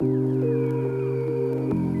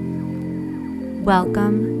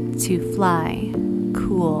Welcome to Fly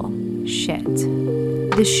Cool Shit,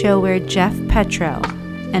 the show where Jeff Petro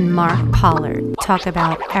and Mark Pollard talk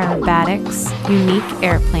about aerobatics, unique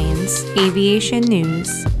airplanes, aviation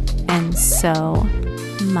news, and so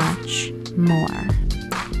much more.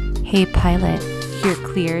 Hey pilot, you're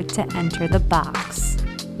cleared to enter the box.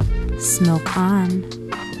 Smoke on.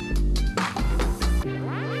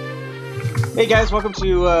 Hey guys, welcome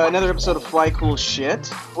to another episode of Fly Cool Shit.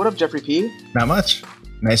 What up, Jeffrey P? Not much.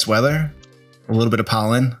 Nice weather, a little bit of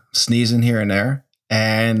pollen, sneezing here and there,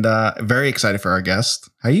 and very excited for our guest.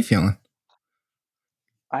 How are you feeling?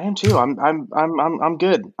 I am too. I'm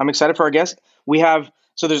good. I'm excited for our guest.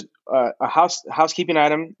 There's a housekeeping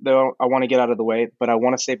item that I want to get out of the way, but I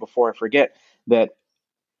want to say before I forget that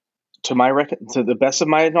to the best of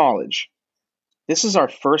my knowledge, this is our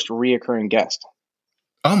first reoccurring guest.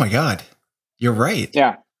 Oh my God. You're right.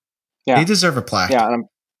 Yeah. They deserve a plaque. Yeah, I'm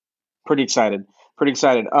pretty excited.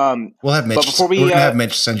 We'll have Mitch. But before we're gonna have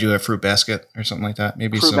Mitch send you a fruit basket or something like that.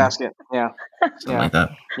 Maybe fruit basket. Yeah. Something like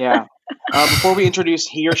that. Yeah. Before we introduce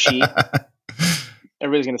he or she,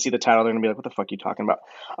 everybody's gonna see the title. They're gonna be like, "What the fuck are you talking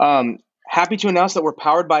about?" Happy to announce that we're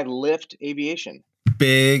powered by Lyft Aviation.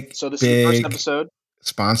 So this is the first episode.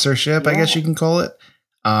 Sponsorship, I guess you can call it.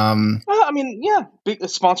 Big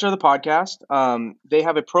sponsor of the podcast. They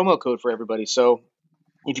have a promo code for everybody. So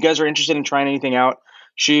if you guys are interested in trying anything out,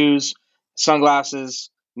 shoes,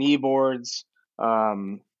 sunglasses, knee boards,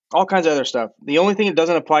 all kinds of other stuff. The only thing it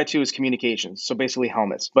doesn't apply to is communications. So basically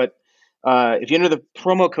helmets. But if you enter the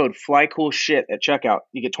promo code FlyCoolShit at checkout,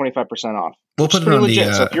 you get 25% off. We'll put it on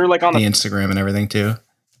legit. So if you're like on the Instagram and everything too.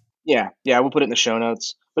 Yeah, we'll put it in the show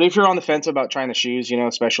notes. But if you're on the fence about trying the shoes,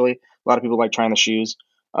 especially a lot of people like trying the shoes.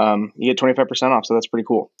 You get 25% off, so that's pretty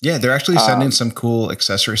cool. Yeah, they're actually sending some cool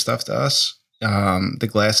accessory stuff to us. The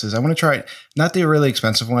glasses, I want to try it. Not the really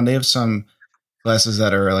expensive one. They have some glasses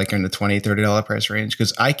that are like in the $20, $30 price range.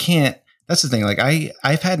 Because I can't. That's the thing. Like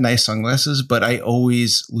I've had nice sunglasses, but I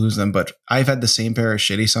always lose them. But I've had the same pair of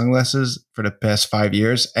shitty sunglasses for the past 5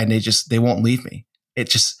 years, and they won't leave me. It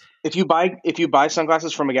just if you buy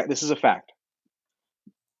sunglasses from this is a fact.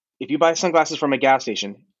 If you buy sunglasses from a gas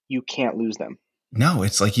station, you can't lose them. No,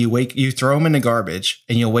 it's like you throw them in the garbage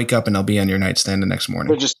and you'll wake up and they'll be on your nightstand the next morning.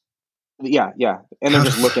 They're just, yeah. And they're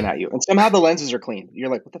just looking at you. And somehow the lenses are clean. You're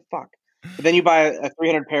like, what the fuck? But then you buy a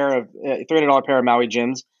 $300 pair of Maui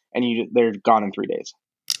Jims and they're gone in 3 days.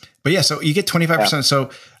 But yeah, so you get 25%. Yeah. So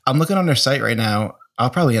I'm looking on their site right now. I'll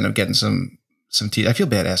probably end up getting some tees. I feel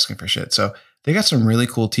bad asking for shit. So they got some really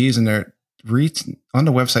cool tees and they're on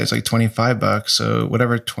the website. It's like $25. So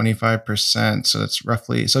whatever, 25%. So that's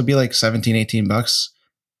roughly, so it'd be like $17,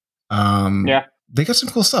 $18. Yeah. They got some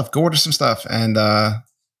cool stuff. Go order some stuff and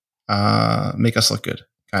make us look good,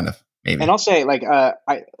 kind of, maybe. And I'll say, like,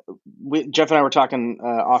 Jeff and I were talking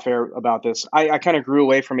off air about this. I kind of grew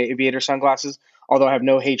away from aviator sunglasses, although I have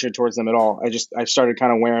no hatred towards them at all. I started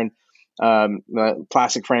kind of wearing the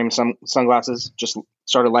plastic frame sunglasses, just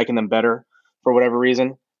started liking them better for whatever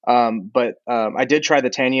reason. But I did try the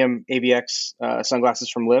Tanium AVX sunglasses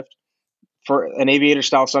from Lyft for an aviator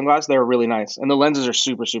style sunglass. They were really nice, and the lenses are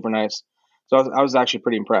super, super nice. So I was actually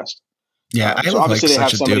pretty impressed. Yeah, I so look obviously like they have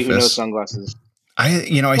such somebody a doofus. who knows sunglasses. I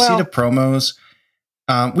see the promos.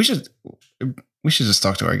 We should just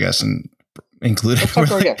talk to our guests and include it. Let's talk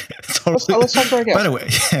to our guest. By the way,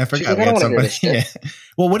 I forgot we had somebody. Yeah.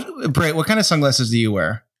 Well, what kind of sunglasses do you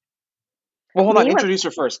wear? Well, hold on. Introduce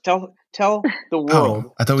her first. Tell the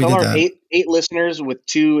world. I thought we did our that. Eight listeners with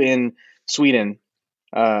 2 in Sweden.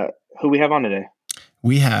 Who we have on today?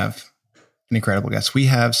 We have an incredible guest. We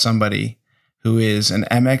have somebody who is an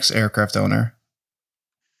MX aircraft owner.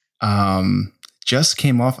 Just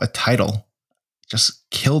came off a title. Just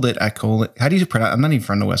killed it at Coalinga. How do you pronounce? I'm not even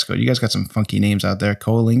from the West Coast. You guys got some funky names out there.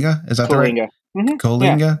 Coalinga? Is that the right? Mm-hmm.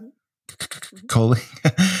 Coalinga? Yeah.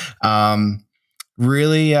 Coalinga.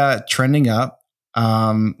 Really trending up.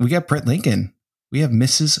 We got Brett Lincoln. We have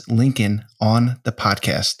Mrs. Lincoln on the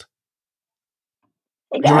podcast.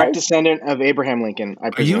 Hey, direct descendant of Abraham Lincoln. I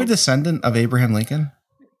presume. Are you a descendant of Abraham Lincoln?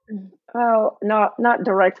 Oh, not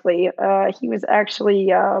directly. He was actually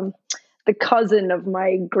the cousin of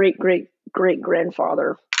my great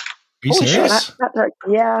grandfather. Are you serious? Not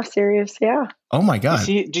directly. Yeah, serious. Yeah. Oh my God!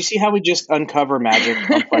 Do you see how we just uncover magic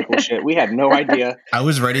on Fly Cool Shit? We had no idea. I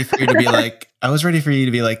was ready for you to be like,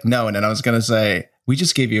 no, and then I was gonna say, we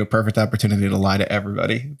just gave you a perfect opportunity to lie to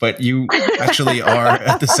everybody, but you actually are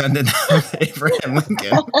a descendant of Abraham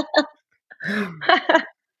Lincoln.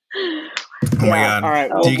 Oh my God! All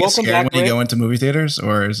right. Do you get scared when you go into movie theaters,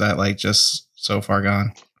 or is that like just so far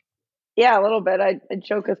gone? Yeah, a little bit. I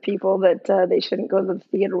joke with people that they shouldn't go to the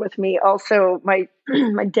theater with me. Also, my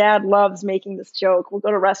my dad loves making this joke. We'll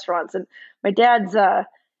go to restaurants, and my dad's uh,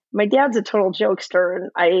 my dad's a total jokester,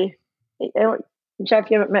 and I don't,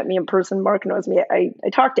 Jeff, you haven't met me in person. Mark knows me. I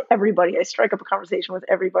talk to everybody. I strike up a conversation with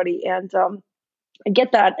everybody, and I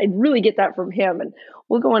get that. I really get that from him. And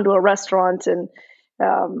we'll go into a restaurant and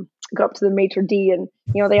go up to the maitre d, and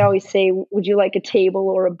they always say, "Would you like a table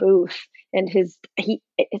or a booth?" And he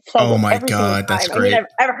it says Oh it my every single God, that's time. I mean, great.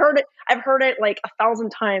 I've heard it. I've heard it like 1,000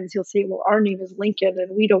 times. He'll say, "Well, our name is Lincoln,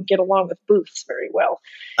 and we don't get along with booths very well."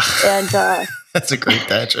 And That's a great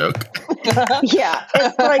dad joke. yeah,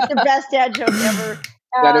 it's like the best dad joke ever.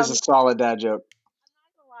 That is a solid dad joke.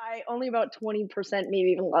 Lie, only about 20%,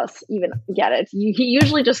 maybe even less, even get it. He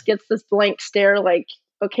usually just gets this blank stare, like,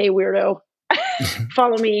 "Okay, weirdo,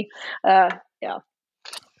 follow me." Yeah,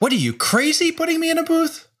 What are you, crazy putting me in a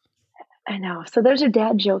booth? I know. So there's your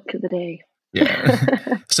dad joke of the day.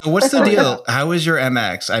 Yeah. So what's the deal? How is your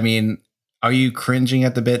MX? I mean, are you cringing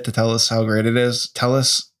at the bit to tell us how great it is? Tell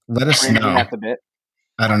us, let us Cringing know. at the bit.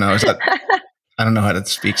 I don't know. I don't know how to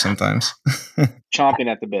speak sometimes. Chomping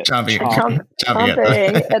at the bit. Chomping At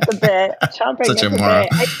the bit. Chomping Such at a the moron.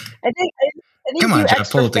 bit. I think Come on, you Jeff,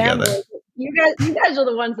 extra pull it together. fanboys, you guys are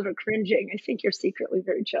the ones that are cringing. I think you're secretly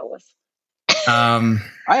very jealous. I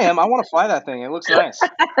am. I want to fly that thing. It looks nice.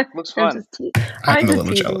 It looks fun. I'm a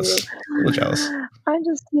little jealous. A little jealous. I'm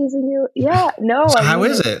just teasing you. Yeah, no. So how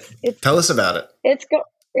is it? Tell us about it. It's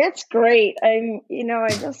great. I'm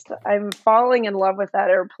falling in love with that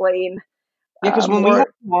airplane. Yeah, because when we had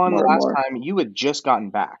one last time, you had just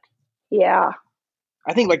gotten back. Yeah.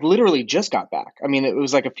 I think like literally just got back. I mean, it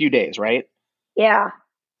was like a few days, right? Yeah.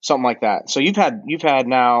 Something like that. So you've had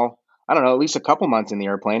now, I don't know, at least a couple months in the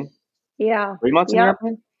airplane. Yeah. 3 months in the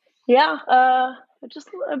airplane? Yeah.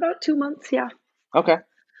 Just about 2 months. Yeah. Okay.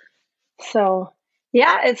 So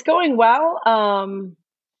yeah, it's going well.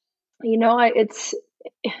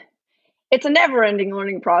 It's a never-ending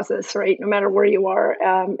learning process, right? No matter where you are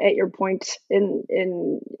at your point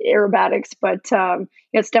in aerobatics, but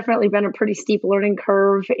it's definitely been a pretty steep learning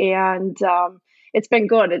curve, and it's been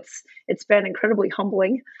good. It's been incredibly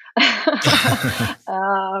humbling. How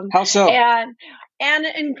so? And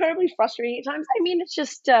incredibly frustrating at times. I mean,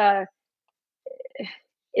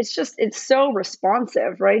 it's so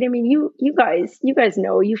responsive, right? I mean, you guys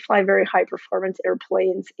know you fly very high performance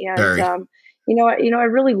airplanes, and I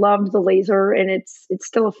really loved the Laser, and it's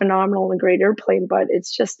still a phenomenal and great airplane, but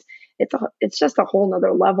it's just a whole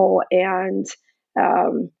nother level, and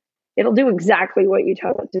it'll do exactly what you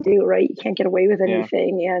tell it to do, right? You can't get away with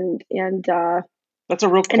anything, and that's a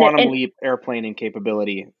real quantum leap airplaning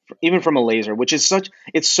capability, even from a Laser, which is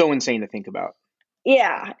it's so insane to think about.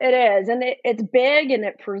 Yeah, it is, and it's big and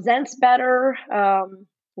it presents better,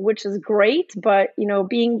 which is great. But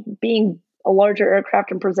being a larger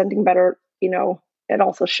aircraft and presenting better, it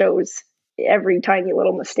also shows every tiny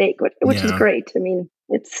little mistake, which is great. I mean,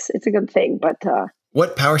 it's a good thing. But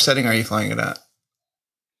what power setting are you flying it at?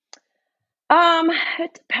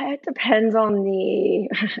 It depends on the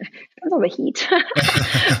heat.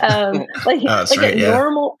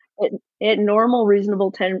 At normal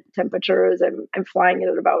reasonable temperatures, I'm flying it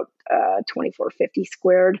at about 2450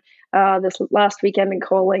 squared. This last weekend in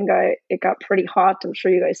Coalinga, it got pretty hot. I'm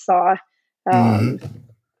sure you guys saw. So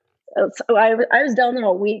I was down there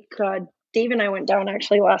a week. Dave and I went down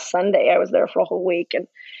actually last Sunday. I was there for a whole week, and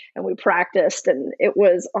we practiced, and it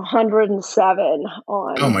was 107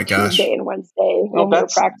 on Tuesday and Wednesday when we were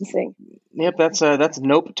practicing. Yep, that's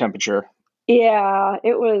nope temperature. Yeah,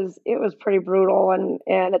 it was pretty brutal, and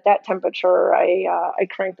at that temperature, I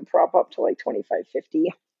cranked the prop up to like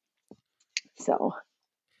 2550. So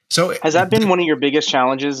has that been one of your biggest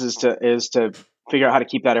challenges? Is to figure out how to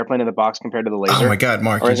keep that airplane in the box compared to the Laser? Oh my God,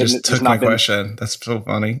 Mark, you just took my question. That's so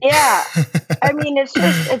funny. Yeah, I mean,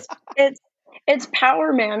 it's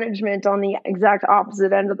power management on the exact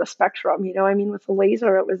opposite end of the spectrum. I mean, with the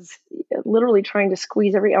Laser, it was literally trying to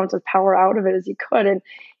squeeze every ounce of power out of it as you could,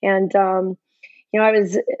 and I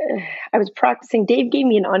was practicing. Dave gave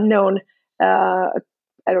me an unknown, I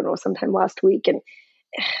don't know, sometime last week, and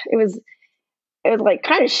it was like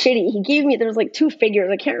kind of shitty. He gave me, there was like two figures.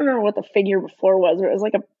 I can't remember what the figure before was. It was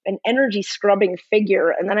like an energy scrubbing figure,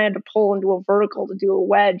 and then I had to pull into a vertical to do a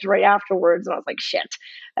wedge right afterwards. And I was like, shit,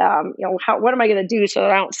 what am I going to do so that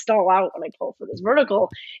I don't stall out when I pull for this vertical?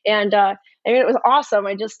 And I mean, it was awesome.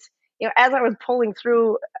 I just, as I was pulling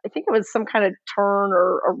through, I think it was some kind of turn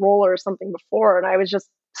or a roller or something before, and I was just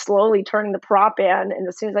slowly turning the prop in. And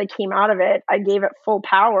as soon as I came out of it, I gave it full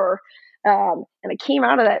power. And I came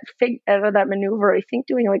out of that maneuver, I think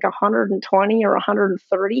doing like 120 or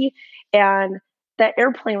 130. And that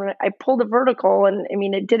airplane, when I pulled the vertical, and I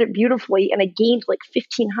mean, it did it beautifully, and I gained like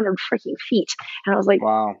 1,500 freaking feet. And I was like,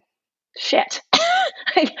 wow, shit.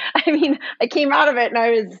 I mean, I came out of it and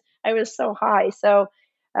I was so high. So,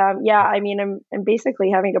 yeah, I mean, I'm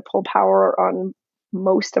basically having to pull power on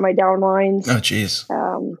most of my downlines. Oh, geez.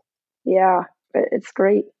 Yeah, but it's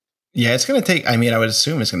great. Yeah, it's going to take, I mean, I would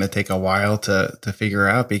assume it's going to take a while to figure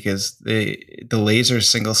out, because the laser's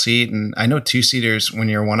single seat, and I know 2-seaters, when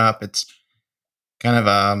you're one up, it's kind of,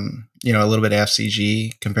 a little bit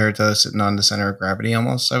FCG compared to sitting on the center of gravity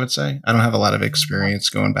almost, I would say. I don't have a lot of experience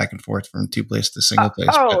going back and forth from two place to single place.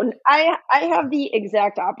 I have the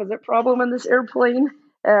exact opposite problem in this airplane,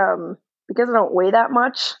 because I don't weigh that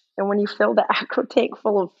much. And when you fill the acro tank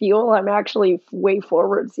full of fuel, I'm actually way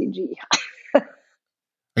forward CG.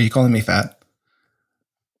 Are you calling me fat?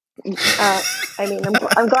 I mean,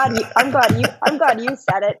 I'm glad you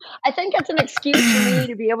said it. I think it's an excuse for me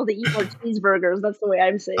to be able to eat more cheeseburgers. That's the way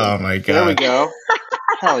I'm saying. Oh my god! There we go.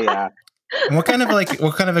 Hell yeah! And what kind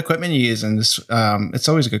of equipment you use in this? It's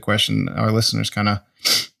always a good question. Our listeners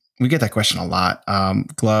we get that question a lot.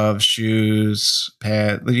 Gloves, shoes,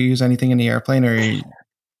 pad. Do you use anything in the airplane, or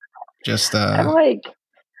just? I'm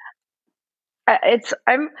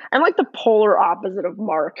like the polar opposite of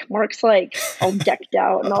Mark. Mark's like all decked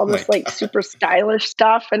out and all this like super stylish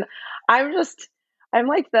stuff, and I'm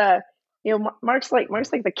like the Mark's like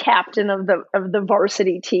the captain of the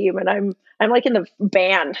varsity team, and I'm like in the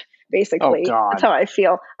band basically. Oh God. That's how I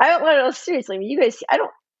feel. I don't know, seriously. I mean, you guys, I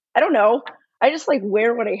don't know. I just like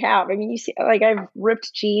wear what I have. I mean, you see, like I've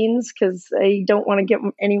ripped jeans because I don't want to get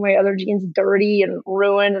any of my other jeans dirty and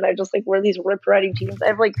ruined, and I just like wear these rip ready jeans. I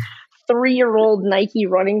have like 3-year-old Nike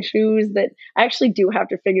running shoes that I actually do have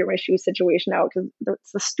to figure my shoe situation out because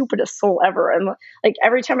it's the stupidest sole ever. And like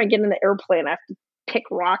every time I get in the airplane, I have to pick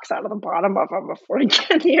rocks out of the bottom of them before I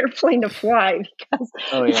get in the airplane to fly because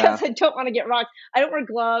I don't want to get rocks. I don't wear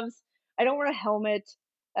gloves. I don't wear a helmet.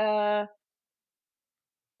 I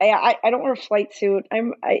don't wear a flight suit.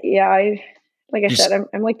 I'm like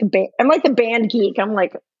the band geek. I'm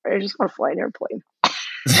like, I just want to fly an airplane.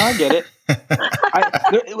 I get it.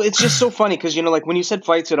 It's just so funny because, like when you said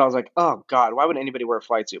flight suit, I was like, oh God, why would anybody wear a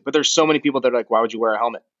flight suit? But there's so many people that are like, why would you wear a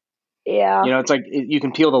helmet? Yeah. It's like you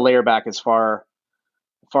can peel the layer back as far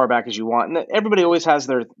back as you want. And everybody always has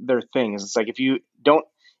their things. It's like if you don't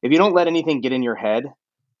let anything get in your head,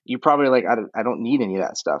 you probably like, I don't need any of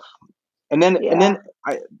that stuff. And then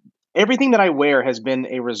everything that I wear has been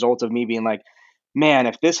a result of me being like, man,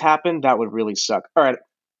 if this happened, that would really suck. All right,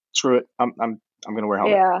 screw it. I'm going to wear a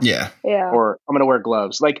helmet. Yeah. Or I'm going to wear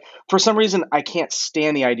gloves. Like for some reason, I can't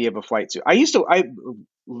stand the idea of a flight suit.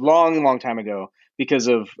 Long time ago, because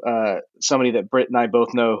of somebody that Britt and I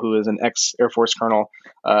both know who is an ex-Air Force colonel,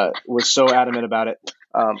 was so adamant about it.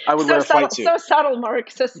 I would wear a flight suit. So subtle, Mark.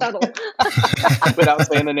 So subtle. Without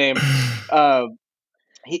saying the name.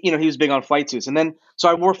 He was big on flight suits. And then, so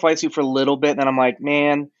I wore a flight suit for a little bit, and then I'm like,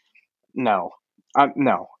 man, no, I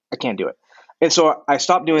can't do it. And so I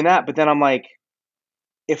stopped doing that. But then I'm like,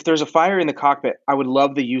 if there's a fire in the cockpit, I would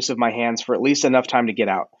love the use of my hands for at least enough time to get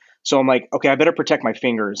out. So I'm like, okay, I better protect my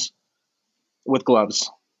fingers with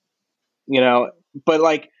gloves, but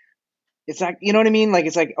like, it's like, you know what I mean? Like,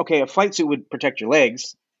 it's like, okay, a flight suit would protect your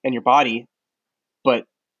legs and your body, but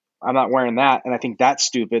I'm not wearing that. And I think that's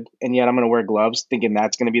stupid. And yet I'm going to wear gloves thinking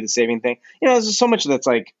that's going to be the saving thing. There's so much that's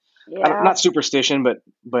like, not superstition,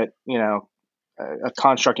 but a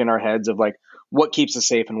construct in our heads of like what keeps us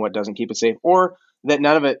safe and what doesn't keep us safe, or that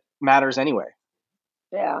none of it matters anyway.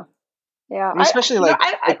 Yeah. And especially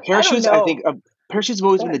parachutes. I think parachutes have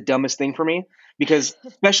always been the dumbest thing for me because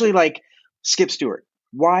especially like Skip Stewart.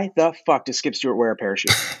 Why the fuck does Skip Stewart wear a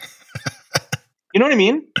parachute? You know what I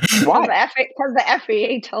mean? Why? Because the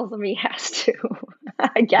FAA tells him he has to.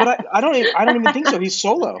 I guess. But I don't even think so. He's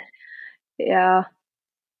solo. Yeah.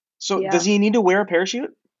 So does he need to wear a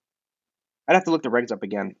parachute? I'd have to look the regs up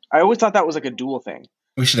again. I always thought that was like a dual thing.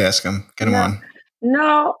 We should ask him. Get him on.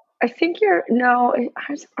 No, I think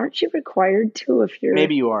aren't you required to if you're...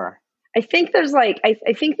 Maybe you are. I think there's like, I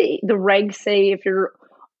think the regs say if you're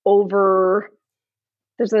over,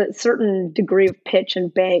 there's a certain degree of pitch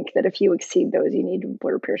and bank that if you exceed those, you need to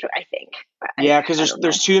wear a parachute, I think. Yeah, because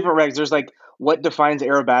there's two different regs. There's like what defines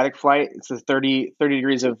aerobatic flight. It's the 30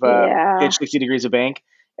 degrees of pitch, 60 degrees of bank.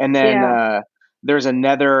 And then there's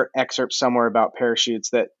another excerpt somewhere about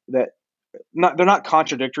parachutes that they're not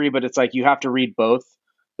contradictory, but it's like you have to read both.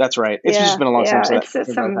 That's right. It's just been a long time since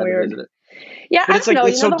it's something weird. Yeah, but it's like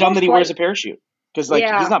it's so dumb that he wears a parachute because like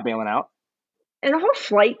he's not bailing out. and the whole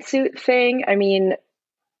flight suit thing, I mean,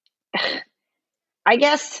 I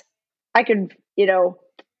guess I could,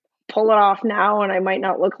 pull it off now and I might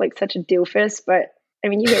not look like such a doofus, but I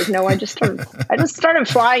mean, you guys know I just started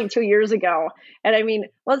flying 2 years ago. And I mean,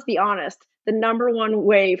 let's be honest, the number one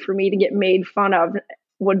way for me to get made fun of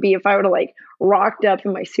would be if I would have like rocked up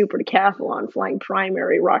in my super decathlon flying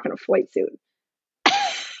primary, rocking a flight suit.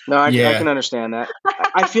 No, I can understand that.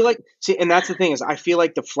 I feel like, see, and that's the thing is I feel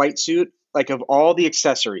like the flight suit, like of all the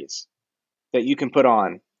accessories that you can put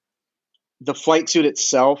on, the flight suit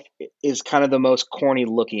itself is kind of the most corny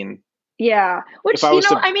looking. Yeah, which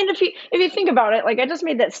I mean, if you think about it, like I just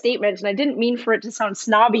made that statement, and I didn't mean for it to sound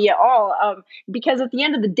snobby at all, because at the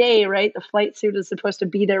end of the day, right, the flight suit is supposed to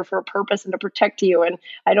be there for a purpose and to protect you, and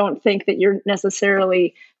I don't think that you're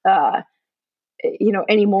necessarily,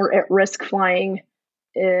 any more at risk flying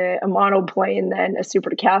a monoplane than a super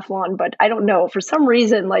decathlon. But I don't know, for some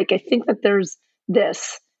reason, like I think that there's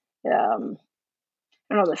this.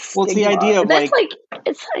 I don't know, the well, it's the idea of that's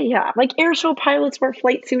like air show pilots wear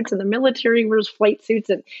flight suits and the military wears flight suits,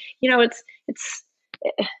 and it's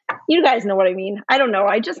you guys know what I mean. I don't know.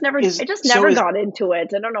 I just never got into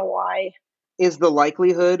it. I don't know why. Is the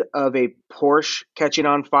likelihood of a Porsche catching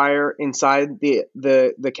on fire inside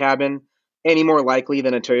the cabin any more likely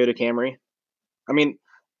than a Toyota Camry? I mean,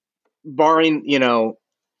 barring,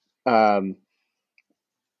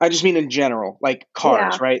 I just mean in general, like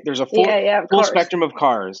cars, right? There's a full spectrum of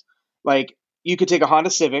cars. Like you could take a Honda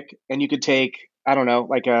Civic and you could take, I don't know,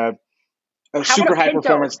 like a super high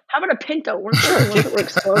performance. How about a Pinto? Weren't those ones that were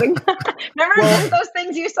exploding? Remember those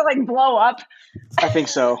things used to like blow up? I think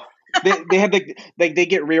so. They had they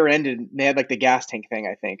get rear-ended. They had like the gas tank thing,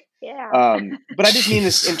 I think. Yeah. But I just mean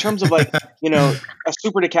this in terms of like, a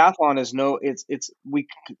super decathlon is we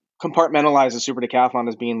compartmentalize a super decathlon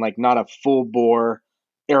as being like not a full bore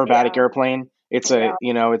aerobatic airplane. It's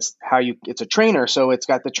it's a trainer, so it's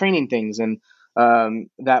got the training things and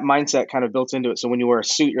that mindset kind of built into it. So when you wear a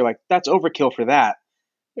suit, you're like, that's overkill for that.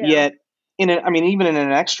 Yeah. Yet even in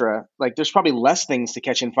an extra, like there's probably less things to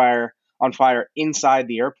catch on fire inside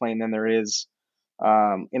the airplane than there is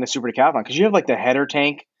in a super decathlon, because you have like the header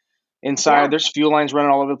tank inside. There's fuel lines running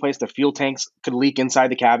all over the place. The fuel tanks could leak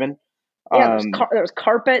inside the cabin. Yeah, there's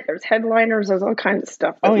carpet, there's headliners, there's all kinds of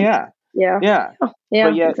stuff. Yeah. Oh, yeah,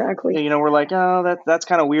 but yet, exactly. We're like, oh, that's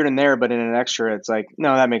kind of weird in there, but in an extra, it's like,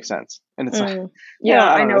 no, that makes sense. And it's like, I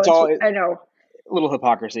know. I know. A little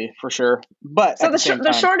hypocrisy for sure. But so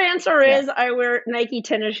the short answer is I wear Nike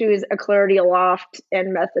tennis shoes, a Clarity Aloft,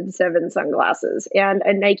 and Method 7 sunglasses, and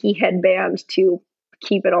a Nike headband to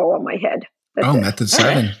keep it all on my head. That's it. Method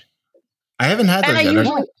 7. I haven't had those yet.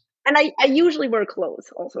 I usually wear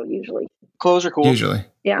clothes also, usually. Clothes are cool. Usually.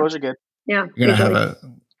 Yeah. Clothes are good. Yeah. You're going to have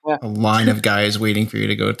a line of guys waiting for you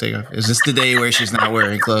to go take off. Is this the day where she's not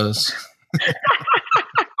wearing clothes?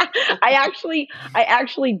 I actually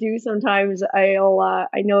do sometimes. I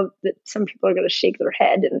know that some people are going to shake their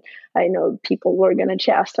head, and I know people are going to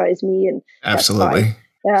chastise me, and absolutely.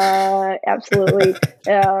 Absolutely.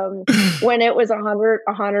 When it was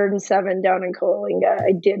 107 down in Coalinga,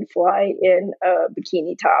 I did fly in a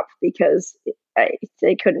bikini top because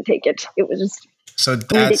they couldn't take it. It was just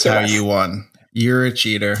that's ridiculous. How you won. You're a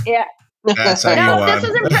cheater. Yeah. That's how you won. This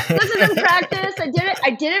is in practice.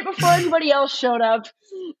 I did it before anybody else showed up.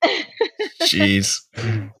 Jeez.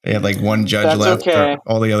 They had like one judge left. Okay.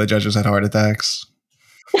 All the other judges had heart attacks.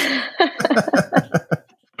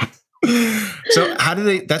 So how did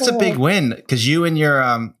they? That's a big win, because you and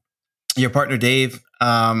your partner Dave,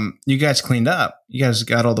 you guys cleaned up. You guys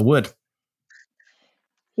got all the wood.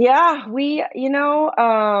 Yeah, we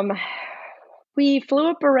flew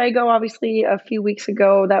at Borrego obviously a few weeks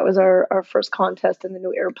ago. That was our first contest in the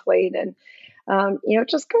new airplane, and it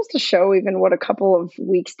just goes to show even what a couple of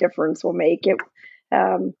weeks difference will make. It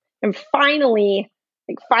and finally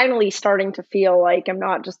starting to feel like I'm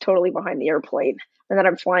not just totally behind the airplane, and that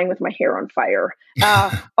I'm flying with my hair on fire.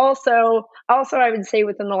 Also, I would say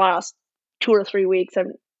within the last 2 or 3 weeks,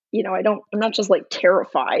 I'm not just like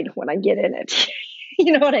terrified when I get in it.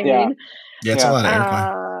 You know what I mean? Yeah, it's a lot of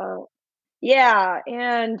airplane. Yeah,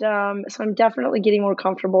 and so I'm definitely getting more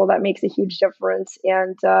comfortable. That makes a huge difference.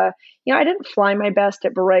 And I didn't fly my best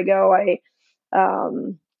at Borrego. I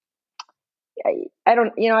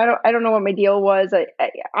don't know what my deal was. I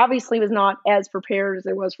obviously was not as prepared as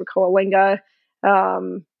I was for Coalinga.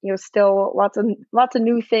 Still lots of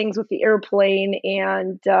new things with the airplane,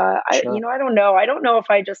 and sure. I don't know. I don't know if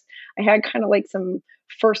I had kind of like some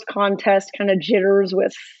first contest kind of jitters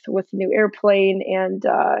with the new airplane, and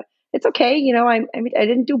it's okay. I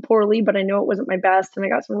didn't do poorly, but I know it wasn't my best, and I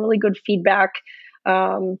got some really good feedback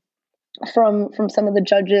from some of the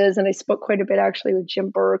judges, and I spoke quite a bit actually with Jim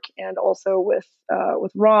Burke and also with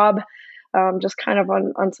Rob, just kind of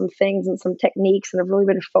on some things and some techniques, and I've really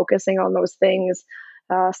been focusing on those things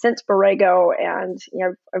since Borrego, and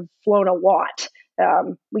I've flown a lot.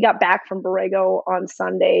 We got back from Borrego on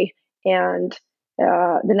Sunday, and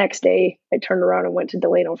the next day I turned around and went to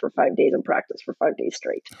Delano for 5 days and practiced for 5 days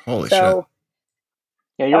straight. Holy shit!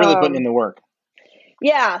 Yeah, you're really putting in the work.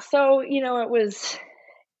 Yeah, so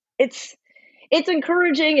it's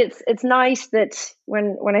encouraging. It's nice that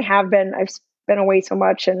when I've been away so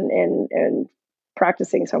much and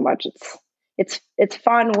practicing so much, it's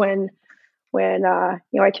fun when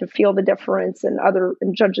I can feel the difference and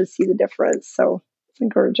judges see the difference. So it's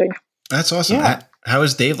encouraging. That's awesome. Yeah. How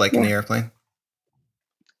is Dave liking the airplane?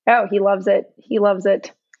 Oh, he loves it. He loves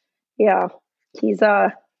it. Yeah.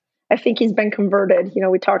 I think he's been converted.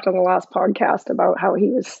 We talked on the last podcast about how he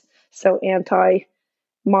was so anti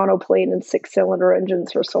monoplane and 6-cylinder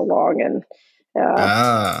engines for so long, and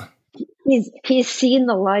he's seen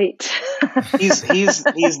the light. he's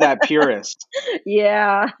that purist.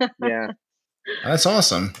 Yeah. That's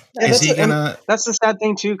awesome. That's the sad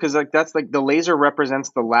thing too, because that's the laser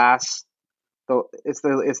represents the last. It's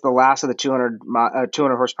the last of the 200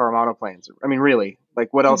 horsepower monoplanes. I mean, really,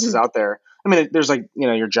 what else is out there? I mean, there's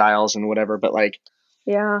your Giles and whatever, but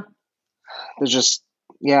there's just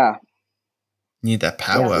need that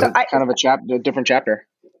power. Yeah, so kind of a different chapter.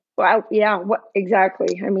 Well, yeah, what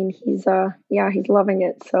exactly? I mean, he's loving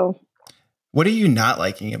it. So, what are you not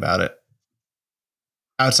liking about it?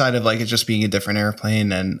 Outside of it just being a different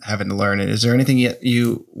airplane and having to learn it, is there anything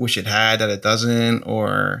you wish it had that it doesn't,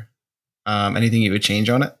 or anything you would change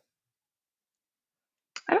on it?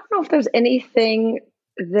 I don't know if there's anything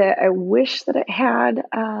that I wish that it had.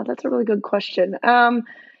 That's a really good question.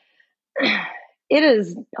 It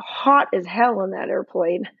is hot as hell in that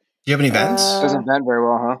airplane. Do you have any vents? Doesn't vent very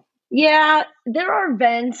well, huh? Yeah, there are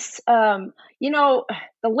vents. The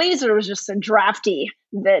laser was just so drafty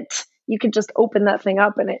that you could just open that thing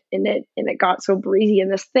up and it got so breezy.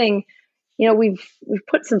 And this thing, we've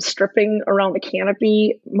put some stripping around the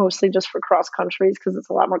canopy, mostly just for cross countries because it's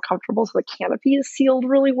a lot more comfortable. So the canopy is sealed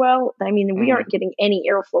really well. I mean, we aren't getting any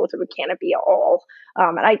airflow through the canopy at all.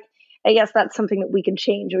 And I guess that's something that we can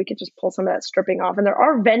change. We could just pull some of that stripping off. And there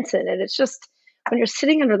are vents in it. It's just when you're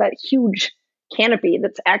sitting under that huge canopy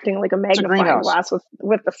that's acting like a magnifying glass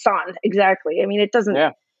with the sun. Exactly. I mean, it doesn't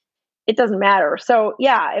matter. So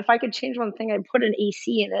yeah, if I could change one thing, I'd put an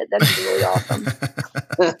AC in it. That'd be really awesome.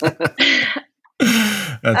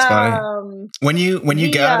 That's funny. When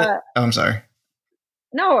you got it, I'm sorry.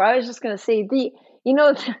 No, I was just going to say the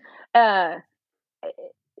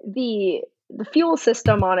fuel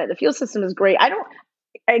system on it. The fuel system is great. I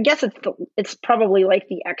guess it's probably like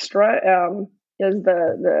the extra. There's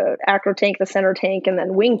the acro tank, the center tank, and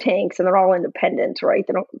then wing tanks, and they're all independent, right?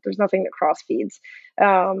 There's nothing that cross feeds.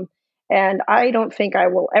 And I don't think I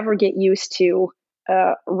will ever get used to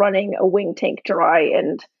running a wing tank dry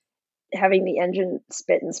and having the engine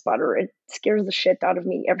spit and sputter. It scares the shit out of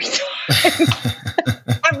me every time.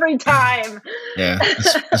 Every time. Yeah,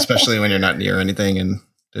 especially when you're not near anything and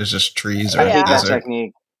there's just trees. Or I hate that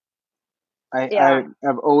technique.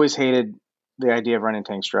 I've always hated the idea of running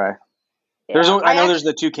tanks dry. Yeah. I know there's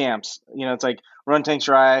the two camps. It's like run tanks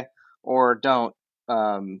dry or don't.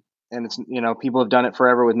 And it's people have done it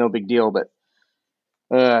forever with no big deal, but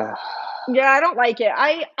yeah, I don't like it.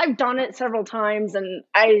 I've done it several times, and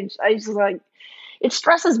I just it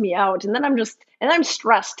stresses me out, and then I'm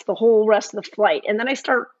stressed the whole rest of the flight, and then I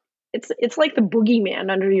start. It's like the boogeyman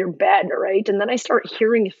under your bed, right? And then I start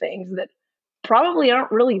hearing things that probably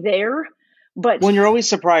aren't really there. But when you're always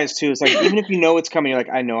surprised too, it's like even if you know it's coming, you're like,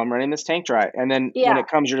 I know I'm running this tank dry, and then when it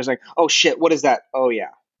comes, you're just like, oh shit, what is that? Oh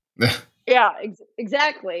yeah. Yeah,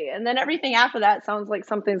 exactly. And then everything after that sounds like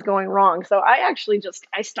something's going wrong. So I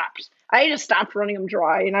just stopped running them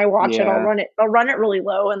dry, and I watch it. I'll run it really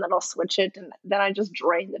low, and then I'll switch it, and then I just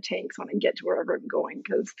drain the tanks when I get to wherever I'm going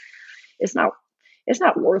because it's not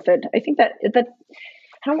worth it. I think that I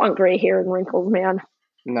don't want gray hair and wrinkles, man.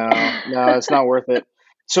 No, it's not worth it.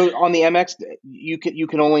 So on the MX, you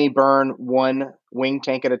can only burn one wing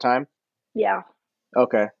tank at a time? Yeah.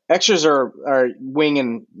 Okay. Extras are wing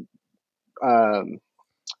and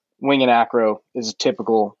acro is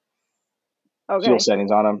typical fuel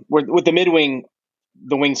settings on them. With the mid-wing,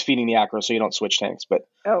 the wing's feeding the acro, so you don't switch tanks. But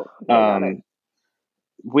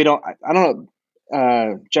we don't. I don't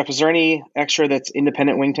know. Jeff, is there any extra that's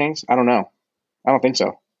independent wing tanks? I don't know. I don't think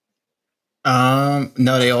so. No,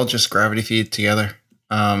 they all just gravity feed together.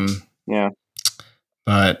 Yeah.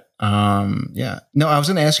 But Yeah. No, I was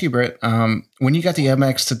going to ask you, Britt, when you got the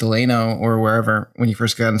MX to Delano or wherever, when you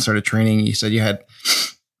first got and started training, you said you had,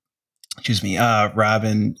 excuse me, Rob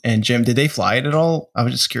and Jim. Did they fly it at all? I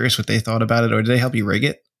was just curious what they thought about it, or did they help you rig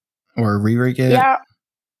it or re-rig it? Yeah.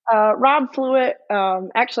 Rob flew it.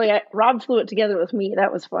 Actually, Rob flew it together with me.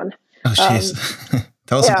 That was fun. Oh, jeez.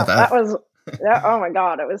 Tell us about that. Oh my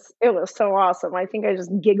God. It was so awesome. I think I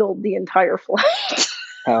just giggled the entire flight.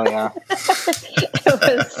 Hell yeah.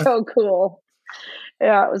 It was so cool.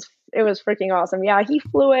 Yeah, it was freaking awesome. Yeah, he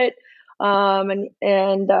flew it. And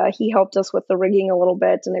he helped us with the rigging a little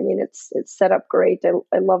bit. And I mean, it's set up great.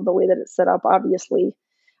 I love the way that it's set up. Obviously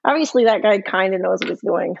that guy kind of knows what he's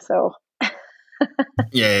doing. So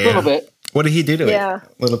yeah. A little bit. What did he do to it?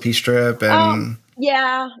 Little P-strip and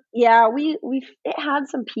yeah. It had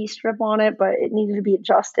some P-strip on it, but it needed to be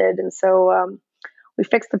adjusted. And so we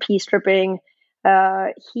fixed the P-stripping.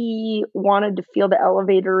 He wanted to feel the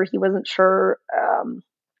elevator. He wasn't sure.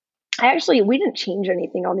 We didn't change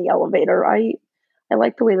anything on the elevator. I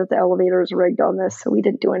like the way that the elevator is rigged on this, so we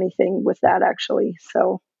didn't do anything with that actually.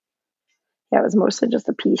 So yeah, it was mostly just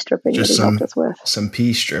the P-stripping that he helped us with. Some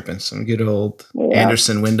P-stripping, some good old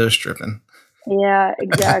Anderson window stripping. Yeah,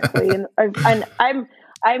 exactly. And I'm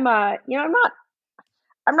not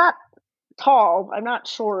tall. I'm not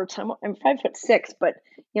short. I'm 5'6", but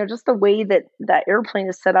just the way that that airplane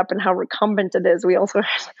is set up and how recumbent it is. I also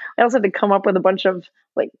had to come up with a bunch of,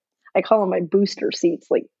 like, I call them my booster seats,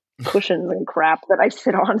 like cushions and crap that I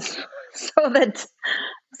sit on so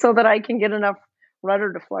that I can get enough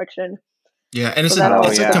rudder deflection. Yeah, and it's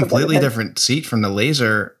a completely different seat from the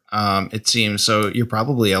Laser, it seems. So you're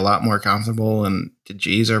probably a lot more comfortable, and the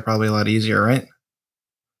G's are probably a lot easier, right?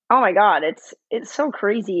 Oh my God, it's so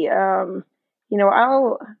crazy.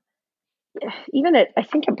 I'll even at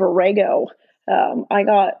Borrego,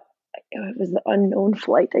 it was the unknown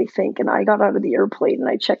flight, I think, and I got out of the airplane and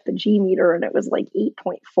I checked the G meter and it was like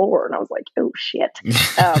 8.4, and I was like, oh shit.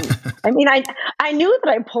 I mean, I knew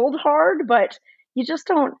that I pulled hard, but you just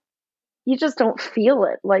don't feel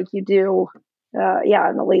it like you do,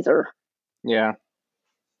 in the Laser. Yeah.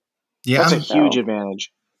 That's a huge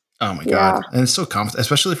advantage. Oh my God. And it's so comfortable,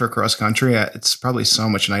 especially for cross country. It's probably so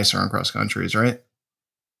much nicer on cross countries, right?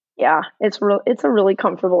 Yeah, it's a really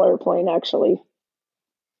comfortable airplane, actually.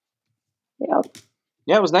 Yeah.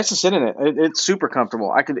 Yeah, it was nice to sit in it. It's super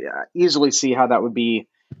comfortable. I could easily see how that would be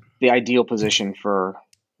the ideal position for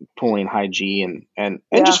pulling high G and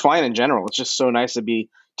just flying in general. It's just so nice to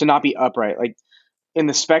not be upright. Like, in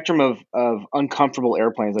the spectrum of uncomfortable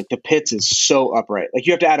airplanes, like the Pitts is so upright. Like,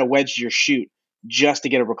 you have to add a wedge to your chute just to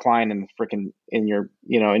get a recline in your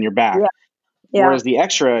back. Yeah. Whereas the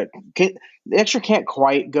extra can't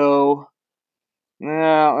quite go.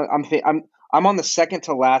 I'm on the second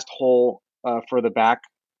to last hole for the back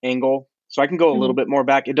angle, so I can go a little bit more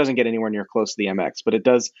back. It doesn't get anywhere near close to the MX, but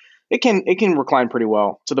it can recline pretty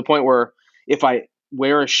well, to the point where if I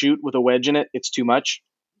wear a chute with a wedge in it, it's too much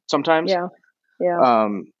sometimes. Yeah.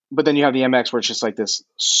 But then you have the MX where it's just like this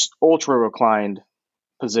ultra reclined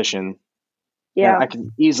position. Yeah. And I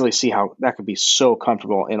can easily see how that could be so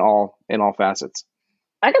comfortable in all facets.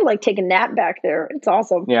 I could take a nap back there. It's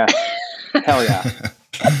awesome. Yeah. Hell yeah.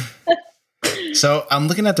 So I'm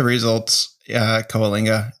looking at the results,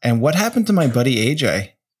 Coalinga, and what happened to my buddy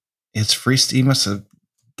AJ? He must have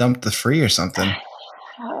dumped the free or something.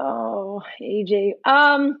 Oh, AJ.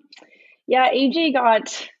 Yeah, AJ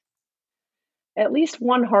got at least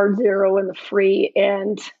one hard zero in the free,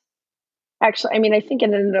 and actually, I mean, I think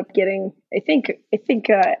it ended up getting,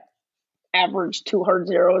 average 2 hard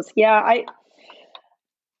zeros. Yeah, I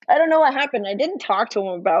don't know what happened. I didn't talk to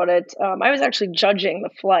him about it. I was actually judging the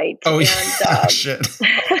flight. Oh, yeah. Shit.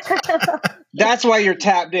 That's why you're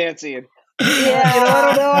tap dancing. Yeah. I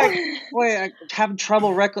don't know. I'm having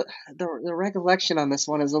trouble. The recollection on this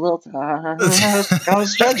one is a little. I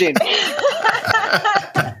was judging.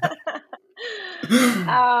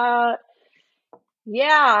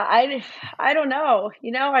 Yeah, I don't know.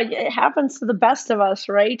 It happens to the best of us,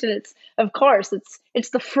 right? And it's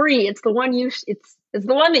the free. It's the one it's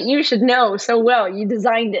the one that you should know so well. You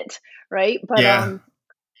designed it, right? But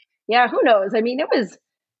yeah, who knows? I mean, it was.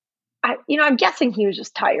 I'm guessing he was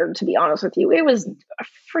just tired, to be honest with you. It was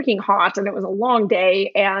freaking hot and it was a long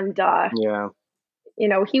day, and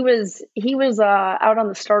he was out on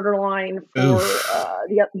the starter line for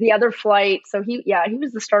the other flight. So he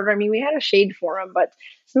was the starter. I mean, we had a shade for him, but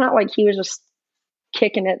it's not like he was just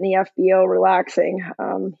kicking it in the FBO, relaxing.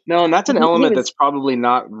 No, and that's an element that's probably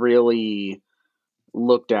not really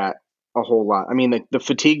looked at a whole lot. I mean, the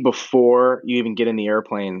fatigue before you even get in the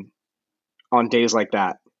airplane on days like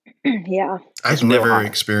that Yeah. I've It's real never hot.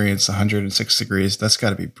 experienced 106 degrees. That's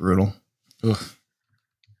got to be brutal. Ugh.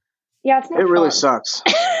 Yeah, it's not It really fun. sucks.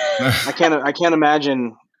 I can't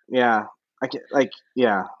imagine. Yeah, I can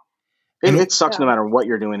yeah. And- It sucks no Yeah. matter what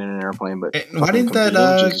you're doing in an airplane, but And why fucking didn't that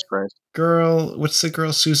competing, Jesus Christ. girl? What's the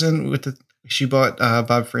girl Susan with the? She bought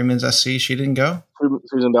Bob Freeman's SC. She didn't go.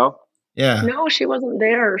 Susan Bell? Yeah. No, she wasn't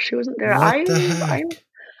there. She wasn't there. What the heck?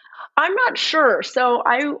 I'm not sure. So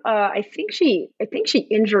I think she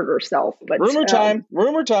injured herself, but Rumor time.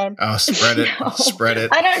 Oh, spread it. No. Spread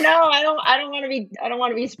it. I don't know. I don't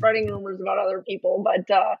want to be spreading rumors about other people, but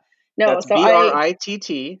no. That's So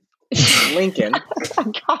BRITT. Lincoln.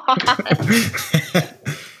 God.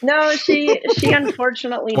 No, she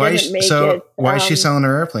unfortunately didn't make it. Why is she selling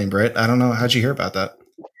her airplane, Britt? I don't know. How'd you hear about that?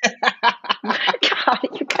 God,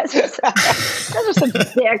 you guys are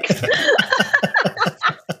such dicks.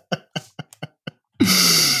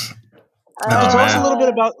 Tell us a man. little bit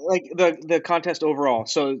about like the contest overall.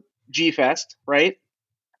 So G Fest, right?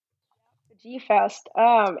 G Fest.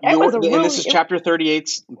 It was and this is Chapter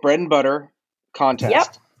 38's bread and butter contest. Yep.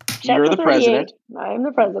 You're the president. I am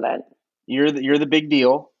the president. You're the big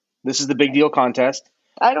deal. This is the big deal contest.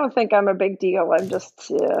 I don't think I'm a big deal. I'm just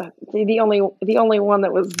the only one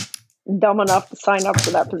that was dumb enough to sign up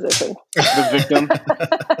for that position. The victim.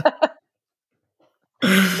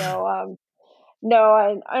 No.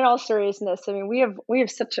 In all seriousness, I mean, we have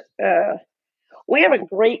such we have a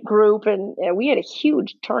great group, and we had a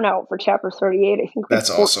huge turnout for Chapter 38. I think we had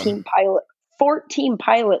 14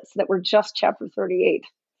 pilots that were just Chapter 38.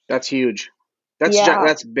 That's huge.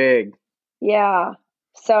 That's big. Yeah.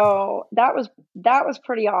 So that was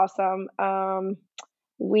pretty awesome. There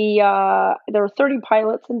were 30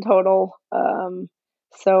 pilots in total.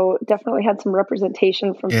 So definitely had some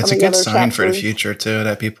representation from some of the other chapters. It's a good sign for the future too,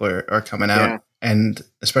 that people are coming out, and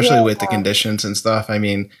especially with the conditions and stuff. I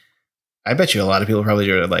mean, I bet you a lot of people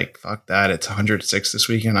probably are like, "Fuck that! It's 106 this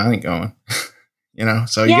weekend. I ain't going."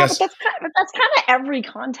 So you guys. But that's kind of every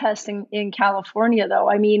contest in California, though.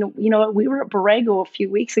 I mean, we were at Borrego a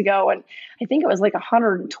few weeks ago, and I think it was like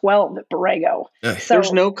 112 at Borrego. So,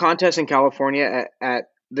 there's no contest in California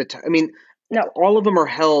at the time. I mean, no, all of them are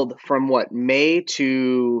held from what, May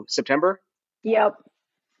to September. Yep,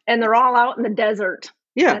 and they're all out in the desert.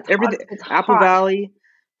 Yeah, everything. Apple Valley,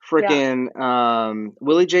 freaking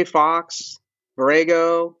Willie J. Fox,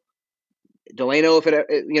 Borrego, Delano. If it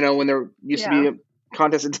when there used to be a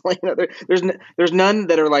contest in Delano, there's none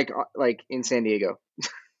that are like in San Diego.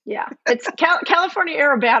 Yeah, it's California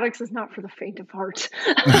aerobatics is not for the faint of heart.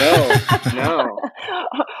 No.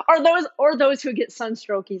 or those who get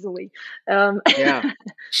sunstroke easily. Yeah.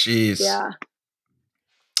 Jeez. Yeah.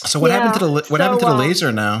 So what happened to the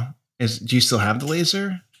laser now? Do you still have the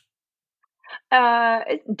laser?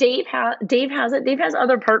 Dave has it. Dave has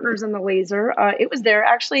other partners in the laser. It was there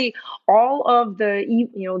actually. All of the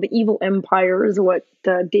the evil empire is what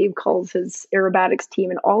Dave calls his aerobatics team,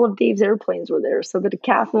 and all of Dave's airplanes were there. So the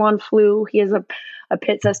Decathlon flew. He has a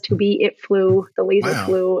Pitts S2B. It flew. The laser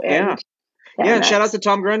flew. And and shout out to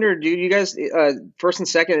Tom Grunder, dude. You guys first and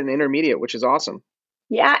second and intermediate, which is awesome.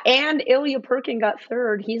 Yeah, and Ilya Perkin got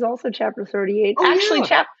third. He's also Chapter 38. Oh, actually,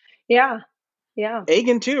 Yeah.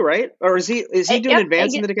 Agan too, right? Or is he doing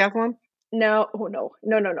advanced in the decathlon? No.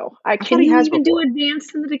 Can he even do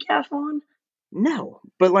advanced in the decathlon? No,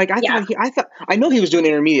 but like I know he was doing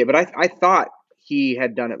intermediate, but I thought he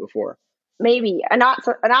had done it before. Maybe not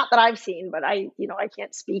that I've seen, but I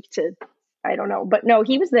can't speak to. I don't know, but no,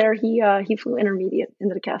 he was there. He flew intermediate in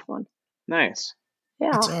the decathlon. Nice.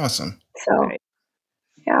 Yeah, that's awesome. So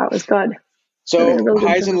yeah, it was good. So really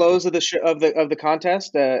highs and lows of the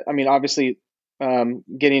contest. I mean, obviously,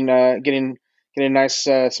 getting nice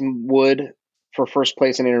some wood for first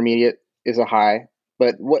place in intermediate is a high.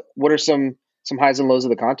 But what are some highs and lows of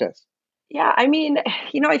the contest? Yeah, I mean,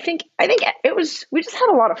 I think it was. We just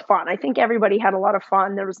had a lot of fun. I think everybody had a lot of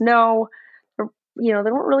fun. There was there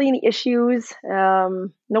weren't really any issues,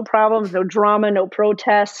 no problems, no drama, no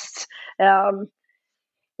protests.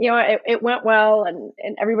 It went well, and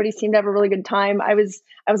everybody seemed to have a really good time. I was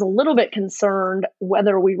a little bit concerned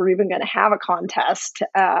whether we were even going to have a contest.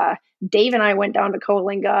 Dave and I went down to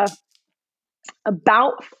Coalinga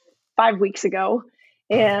about 5 weeks ago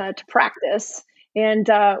to practice, and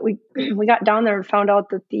we got down there and found out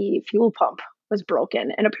that the fuel pump was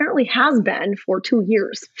broken, and apparently has been for 2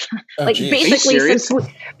 years.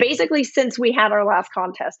 Basically since we had our last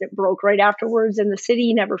contest, it broke right afterwards, and the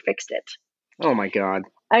city never fixed it. Oh my God.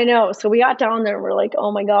 I know. So we got down there and we're like,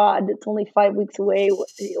 oh my God, it's only 5 weeks away.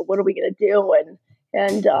 What are we going to do?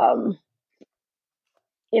 And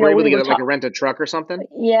We're able we to were get like a rent a truck or something.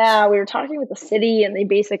 yeah, we were talking with the city, and they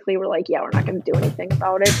basically were like, "Yeah, we're not going to do anything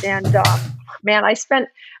about it." And man, I spent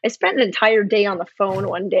an entire day on the phone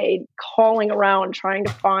one day calling around trying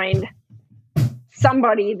to find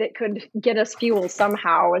somebody that could get us fuel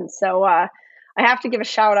somehow. And so I have to give a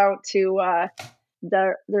shout out to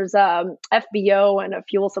there's FBO and a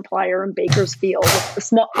fuel supplier in Bakersfield,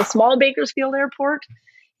 the small Bakersfield airport,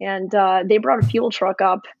 and they brought a fuel truck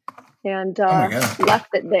up and left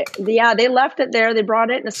it there. Yeah, they left it there. They brought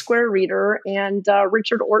it in a square reader, and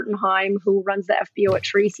Richard Ortenheim, who runs the FBO at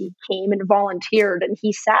Tracy, came and volunteered, and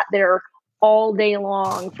he sat there all day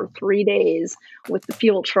long for 3 days with the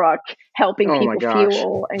fuel truck, helping people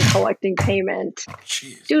fuel and collecting payment.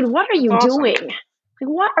 Jeez. Dude, what are you awesome. doing? Like,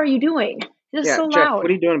 what are you doing? This is so Jeff, loud. what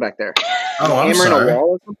are you doing back there? Oh, I'm Hammering sorry. a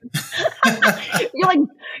wall or something?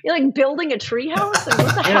 you're like building a treehouse? Like,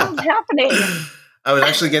 what the hell is happening? I was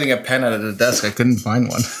actually getting a pen out of the desk. I couldn't find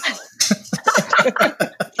one.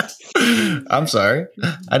 I'm sorry.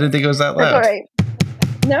 I didn't think it was that loud. That's all right.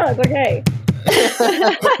 No, it's okay.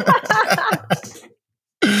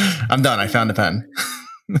 I'm done. I found a pen.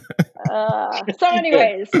 So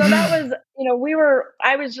anyways, so that was,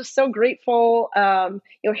 I was just so grateful.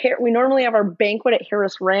 Here, we normally have our banquet at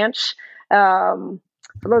Harris Ranch. For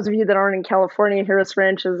those of you that aren't in California, Harris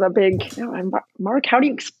Ranch is a big, Mark, how do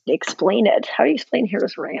you explain it? How do you explain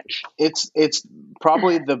Harris Ranch? It's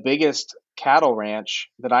probably the biggest cattle ranch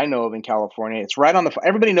that I know of in California. It's right on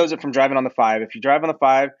everybody knows it from driving on the 5. If you drive on the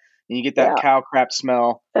 5 and you get that cow crap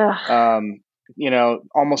smell,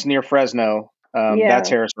 almost near Fresno, that's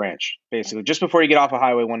Harris Ranch, basically, just before you get off of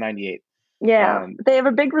Highway 198. Yeah, they have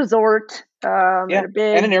a big resort, and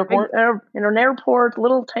an airport, an airport,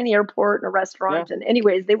 little tiny airport, and a restaurant. Yeah. And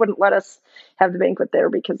anyways, they wouldn't let us have the banquet there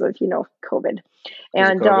because of COVID.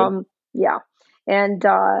 And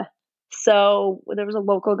so there was a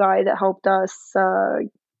local guy that helped us find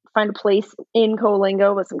a place in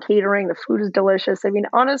Coalinga with some catering. The food is delicious. I mean,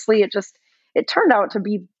 honestly, it turned out to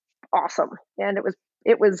be awesome, and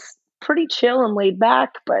it was pretty chill and laid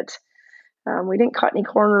back, but we didn't cut any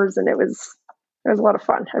corners, and it was a lot of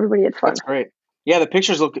fun. Everybody had fun. That's great. Yeah, the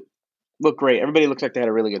pictures look great. Everybody looks like they had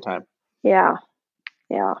a really good time. Yeah.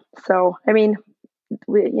 So, I mean,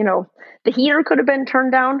 the heater could have been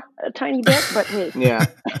turned down a tiny bit, but hey. Yeah.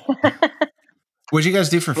 What'd you guys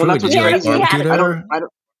do for food? Did you barbecue there?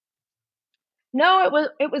 No,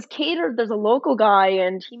 it was catered. There's a local guy,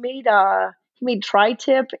 and he made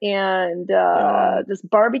tri-tip and this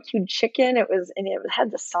barbecued chicken. It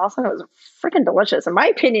had the sauce on it. It was freaking delicious. In my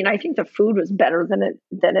opinion, I think the food was better than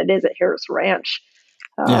it is at Harris Ranch.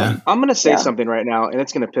 I'm going to say something right now, and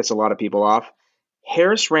it's going to piss a lot of people off.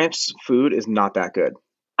 Harris Ranch's food is not that good.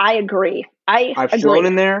 I agree. I've flown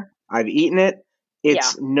in there. I've eaten it.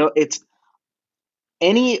 It's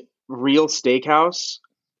any real steakhouse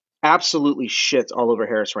absolutely shits all over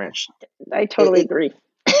Harris Ranch. I totally agree.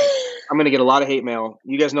 I'm going to get a lot of hate mail.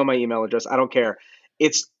 You guys know my email address. I don't care.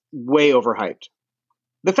 It's way overhyped.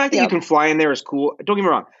 The fact that you can fly in there is cool. Don't get me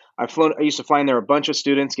wrong. I used to fly in there a bunch of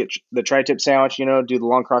students, get the tri-tip sandwich, do the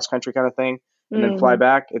long cross country kind of thing, and then fly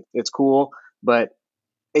back. It's cool, but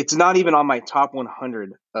it's not even on my top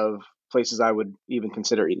 100 of places I would even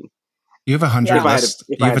consider eating. You have 100 list.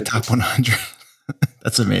 You have a top 100.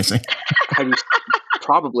 That's amazing.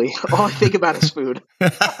 Probably. All I think about is food.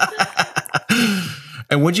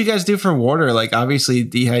 And what'd you guys do for water? Like, obviously,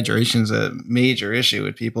 dehydration is a major issue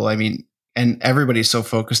with people. I mean, and everybody's so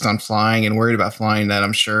focused on flying and worried about flying that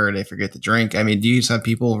I'm sure they forget to drink. I mean, do you just have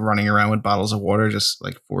people running around with bottles of water, just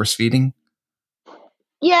like force feeding?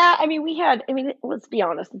 Yeah, I mean, let's be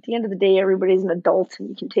honest. At the end of the day, everybody's an adult, and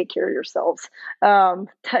you can take care of yourselves. It's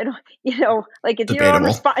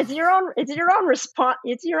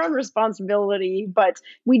your own responsibility. But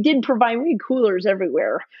we had coolers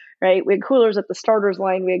everywhere, right? We had coolers at the starters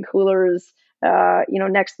line. We had coolers,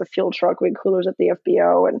 next to the fuel truck. We had coolers at the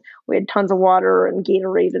FBO, and we had tons of water and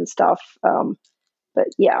Gatorade and stuff. But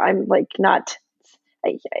yeah, I'm like not.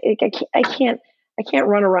 I can't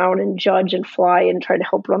run around and judge and fly and try to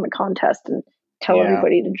help run the contest and tell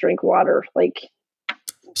everybody to drink water.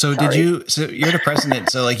 So you're the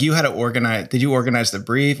president. So you had to organize, did you organize the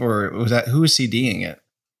brief, or who was CDing it?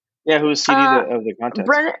 Yeah. Who was CDing of the contest?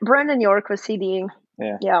 Brendan York was CDing.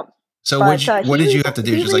 Yeah. So what did you have to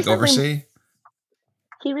do? Just oversee?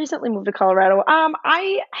 He recently moved to Colorado.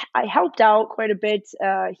 I helped out quite a bit.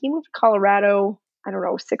 He moved to Colorado, I don't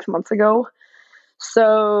know, 6 months ago.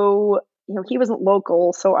 So, he wasn't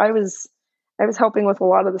local, so I was helping with a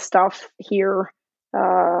lot of the stuff here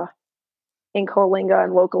in Coalinga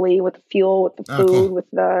and locally with the fuel, with the food, cool. with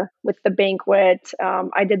the banquet.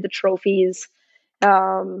 I did the trophies,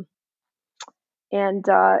 And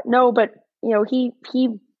no, but he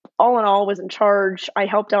all in all was in charge. I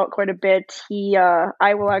helped out quite a bit.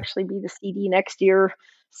 I will actually be the CD next year.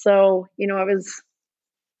 So, I was,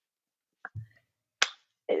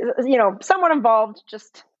 somewhat involved.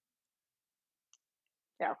 Just,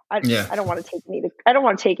 I don't want to take any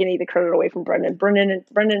of the credit away from Brendan. Brendan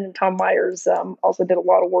and Tom Myers also did a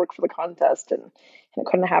lot of work for the contest, and it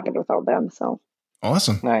couldn't have happened without them. So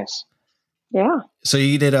awesome, nice, yeah. So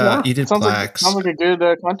you did plaques. Sounds like a good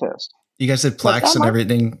contest. You guys did plaques and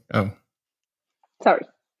everything. Oh, sorry.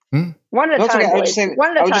 One at a time. Okay. I was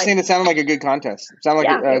just saying it sounded like a good contest. It sounded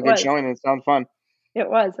like a good showing, and it sounded fun. It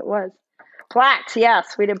was. Plaques,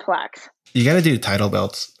 yes, we did plaques. You got to do title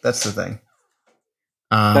belts. That's the thing.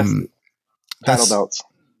 Title belts.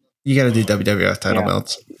 You got to do WWF title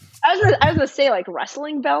belts. I was gonna say like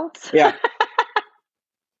wrestling belts. Yeah.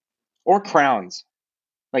 Or crowns,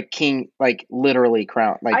 like king, like literally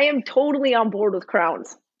crown. Like I am totally on board with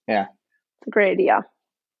crowns. Yeah, it's a great idea.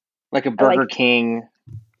 Like a Burger King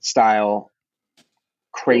style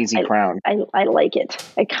crazy crown. I like it.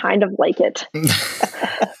 I kind of like it.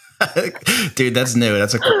 Dude, that's new.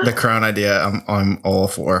 That's the crown idea. I'm all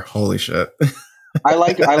for. Holy shit. I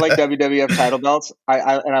like WWF title belts.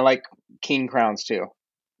 I like king crowns too.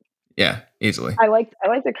 Yeah, easily. I like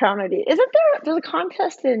the crown idea. There's a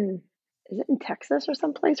contest in Texas or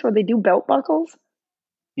someplace where they do belt buckles?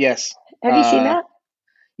 Yes. Have you seen that?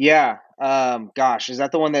 Yeah. Gosh, is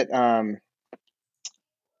that the one that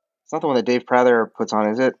it's not the one that Dave Prather puts on,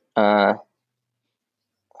 is it?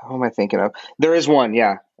 Who am I thinking of? There is one,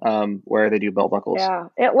 yeah, where they do belt buckles. Yeah,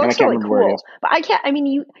 it looks really cool. But I can't. I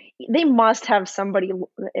mean, they must have somebody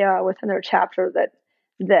within their chapter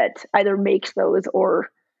that either makes those or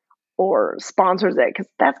sponsors it, because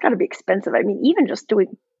that's got to be expensive. I mean, even just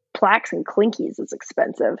doing plaques and clinkies is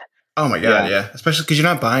expensive. Oh my god, yeah. Especially because you're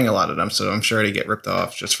not buying a lot of them, so I'm sure they get ripped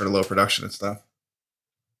off just for the low production and stuff.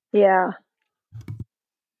 Yeah.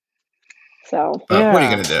 So. What are you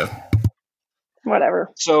gonna do? Whatever.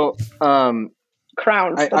 So, crowns.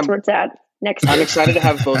 That's where it's at. Next. I'm excited to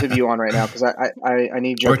have both of you on right now because I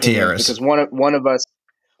need your opinion, because one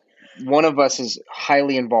of us is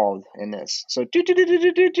highly involved in this. So,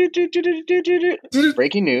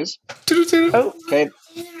 breaking news. Oh, okay.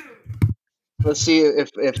 Let's see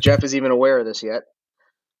if Jeff is even aware of this yet.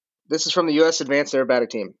 This is from the U.S. Advanced Aerobatic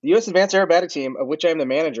Team. The U.S. Advanced Aerobatic Team, of which I am the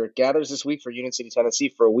manager, gathers this week for Union City,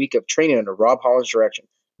 Tennessee for a week of training under Rob Holland's direction.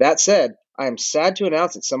 That said, I am sad to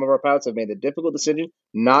announce that some of our pilots have made the difficult decision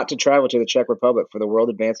not to travel to the Czech Republic for the World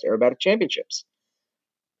Advanced Aerobatic Championships.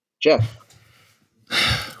 Jeff,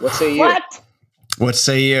 what say you? What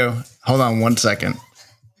say you? Hold on 1 second.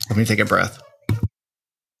 Let me take a breath.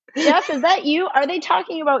 Jeff, is that you? Are they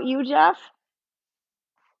talking about you, Jeff?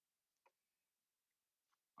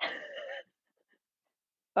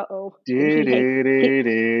 Uh-oh.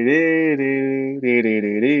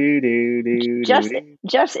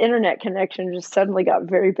 Jeff's internet connection just suddenly got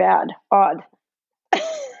very bad. Odd.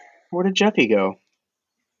 Where did Jeffy go?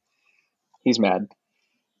 He's mad.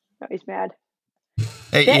 No, he's mad.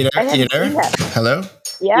 Hey, you there? Hello?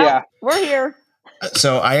 Yeah, we're here.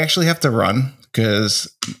 So I actually have to run because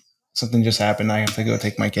something just happened. I have to go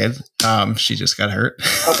take my kid. She just got hurt.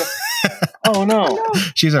 Okay. Oh no.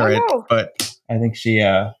 She's all right, but I think she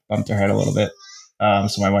bumped her head a little bit.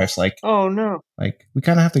 So my wife's like, "Oh no!" Like, we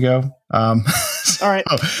kind of have to go. All right,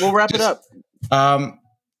 we'll wrap it up.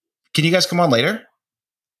 Can you guys come on later?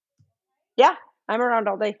 Yeah, I'm around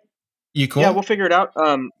all day. You cool? Yeah, we'll figure it out.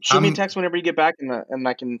 Shoot me a text whenever you get back, and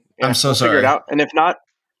I can. Yeah, I'm so sorry. Figure it out. And if not,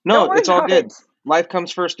 it's all good. Life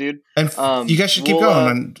comes first, dude. And you guys should keep going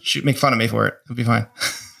and make fun of me for it. It'll be fine.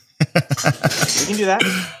 We can do that.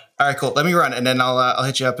 All right, cool. Let me run, and then I'll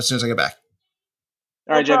hit you up as soon as I get back.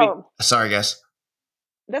 All right, Jebby. Sorry, guys.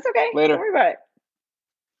 That's okay. Later. Don't worry about it.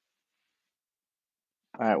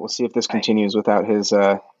 All right, we'll see if this continues without his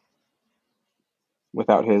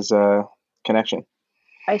connection.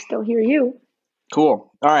 I still hear you.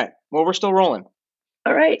 Cool. All right. Well, we're still rolling.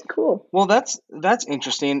 All right. Cool. Well, that's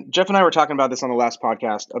interesting. Jeff and I were talking about this on the last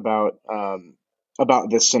podcast about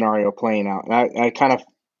this scenario playing out, and I kind of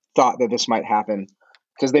thought that this might happen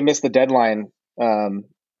because they missed the deadline to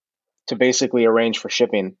basically arrange for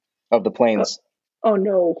shipping of the planes. Oh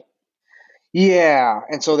no. Yeah,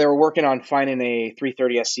 and so they were working on finding a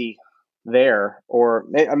 330 SC there, or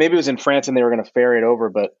maybe it was in France and they were going to ferry it over.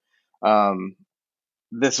 But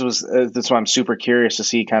that's why I'm super curious to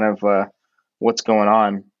see kind of what's going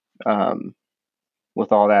on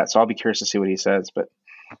with all that. So I'll be curious to see what he says. But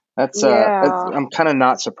that's I'm kind of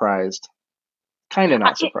not surprised. kind of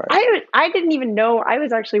not surprised. I didn't even know. I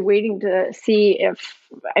was actually waiting to see if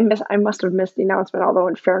I must have missed the announcement. Although,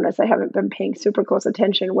 in fairness, I haven't been paying super close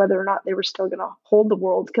attention whether or not they were still going to hold the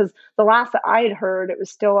Worlds, because the last that I had heard, it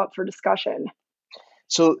was still up for discussion.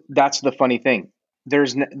 So that's the funny thing. There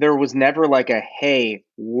was never like a, hey,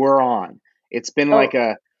 we're on. It's been like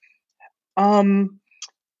a,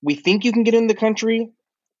 we think you can get in the country.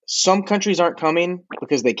 Some countries aren't coming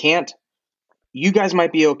because they can't. You guys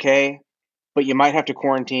might be okay, but you might have to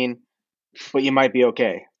quarantine, but you might be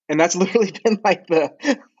okay. And that's literally been like the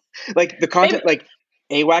content. Like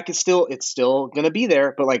AWAC is still going to be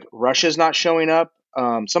there, but like Russia's not showing up.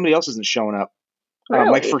 Somebody else isn't showing up. Really?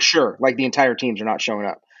 Like for sure, like the entire teams are not showing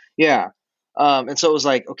up. Yeah. And so it was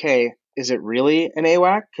like, okay, is it really an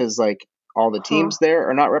AWAC? Because like all the teams there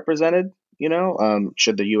are not represented, you know?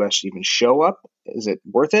 Should the US even show up? Is it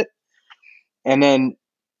worth it? And then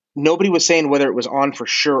nobody was saying whether it was on for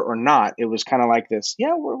sure or not. It was kind of like this,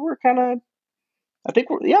 yeah, we're kind of, I think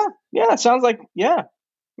it sounds like, yeah,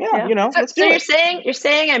 you know, let's do it. You're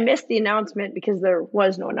saying I missed the announcement because there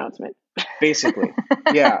was no announcement. Basically.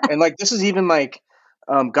 Yeah. And like, this is even like,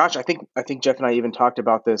 gosh, I think Jeff and I even talked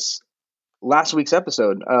about this last week's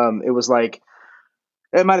episode. It was like,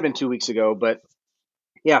 it might've been 2 weeks ago, but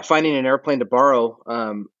yeah, finding an airplane to borrow,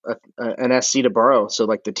 an SC to borrow. So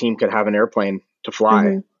like the team could have an airplane to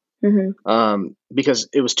fly. Because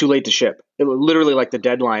it was too late to ship. It was literally like the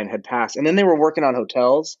deadline had passed, and then they were working on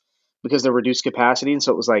hotels because they're reduced capacity. And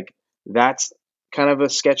so it was like, that's kind of a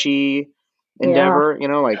sketchy endeavor, you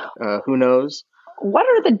know, like, who knows? What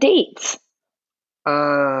are the dates?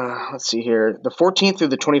 Let's see here. The 14th through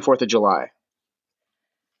the 24th of July.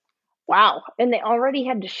 Wow. And they already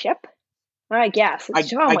had to ship? I guess. I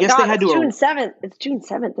guess they had to. June 7th. It's June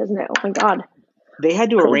 7th, isn't it? Oh my God. They had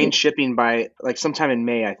to arrange shipping by like sometime in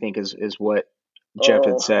May, I think is what Jeff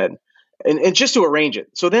had said. And just to arrange it.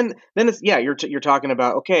 So then it's, you're talking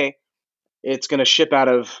about, okay, it's going to ship out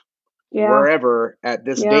of wherever at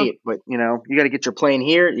this date, but you know, you got to get your plane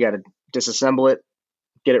here, you got to disassemble it,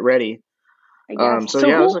 get it ready. I guess.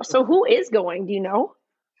 So who is going? Do you know?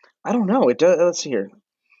 I don't know. It does. Let's see here.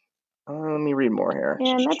 Let me read more here.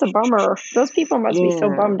 Man, that's a bummer. Those people must be so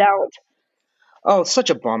bummed out. Oh, such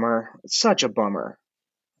a bummer. Such a bummer.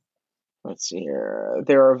 Let's see here.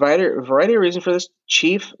 There are a variety of reasons for this.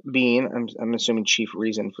 Chief being, I'm assuming chief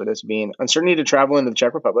reason for this being uncertainty to travel into the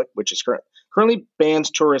Czech Republic, which is currently bans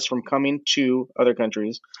tourists from coming to other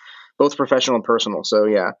countries, both professional and personal. So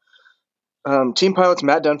yeah. Team pilots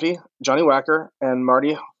Matt Dunphy, Johnny Wacker, and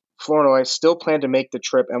Marty Flournoy still plan to make the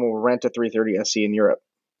trip and will rent a 330 SC in Europe.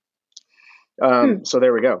 So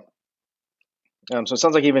there we go. So it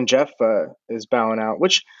sounds like even Jeff is bowing out,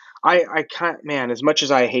 which I can't, man, as much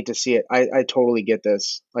as I hate to see it, I totally get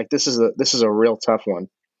this. Like this is a real tough one.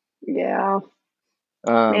 Yeah.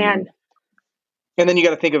 Man. And then you got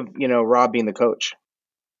to think of, you know, Rob being the coach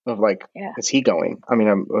of like, is he going? I mean,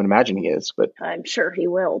 I would imagine he is, but I'm sure he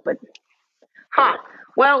will, but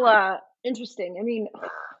well, interesting. I mean,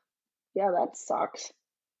 yeah, that sucks.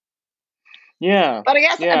 Yeah. But I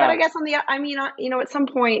guess on the, I mean, you know, at some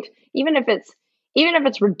point, even if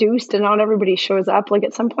it's reduced and not everybody shows up, like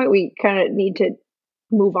at some point we kind of need to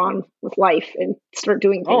move on with life and start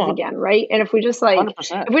doing things again, right? And if we just 100%.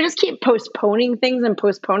 if we just keep postponing things,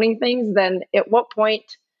 then at what point,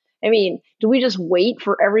 I mean, do we just wait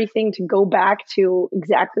for everything to go back to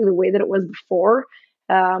exactly the way that it was before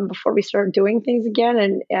we start doing things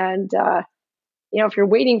again? And you know, if you're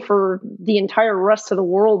waiting for the entire rest of the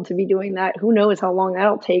world to be doing that, who knows how long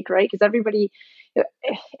that'll take, right? Because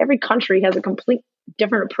every country has a complete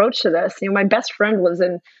different approach to this. You know, my best friend lives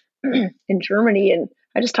in Germany, and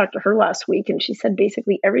I just talked to her last week, and she said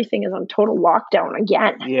basically everything is on total lockdown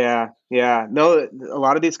again. Yeah. No, a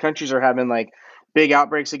lot of these countries are having like big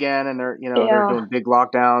outbreaks again, and they're doing big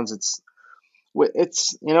lockdowns. It's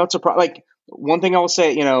you know, it's a problem. Like one thing I will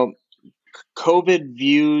say, you know, COVID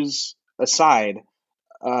views aside,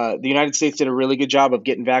 the United States did a really good job of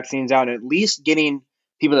getting vaccines out and at least getting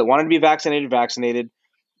people that wanted to be vaccinated,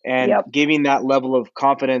 and giving that level of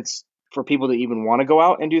confidence for people to even want to go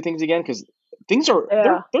out and do things again, because things are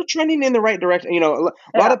they're trending in the right direction. You know,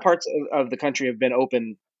 a lot of parts of the country have been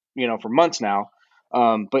open, you know, for months now.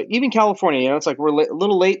 But even California, you know, it's like we're a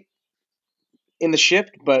little late in the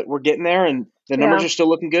shift, but we're getting there, and the numbers are still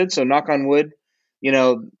looking good. So knock on wood, you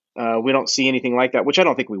know, we don't see anything like that, which I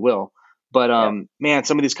don't think we will. But man,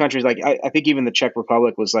 some of these countries, like I think even the Czech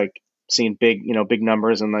Republic was like seeing big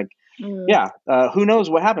numbers, and like who knows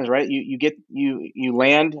what happens, right? You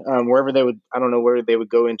land wherever they would. I don't know where they would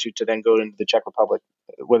go into to then go into the Czech Republic.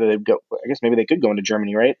 Whether they go, I guess maybe they could go into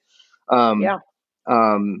Germany, right?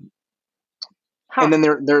 and then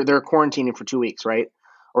they're quarantining for 2 weeks, right?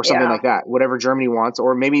 Or something like that, whatever Germany wants,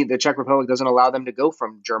 or maybe the Czech Republic doesn't allow them to go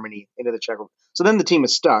from Germany into the Czech Republic. So then the team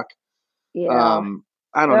is stuck. Yeah.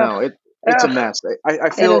 I don't know. It's a mess. I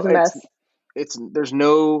feel it is a mess. It's there's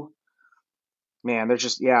no, man. There's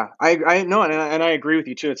just, yeah. I know, and I agree with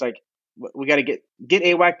you too. It's like we got to get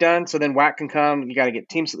AWAC done, so then WAC can come. You got to get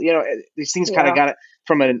teams. These things kind of got it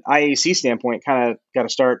from an IAC standpoint. Kind of got to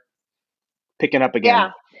start picking up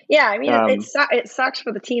again. Yeah. I mean, it sucks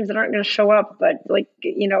for the teams that aren't going to show up, but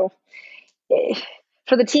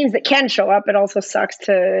for the teams that can show up, it also sucks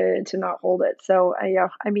to not hold it. So yeah,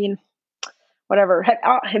 I mean, whatever.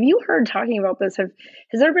 Have you heard talking about this? Has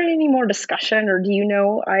there been any more discussion, or do you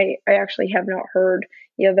know? I actually have not heard.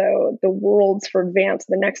 The Worlds for Advanced,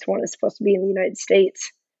 the next one is supposed to be in the United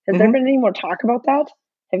States. Has there been any more talk about that?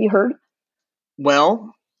 Have you heard?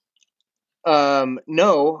 Well,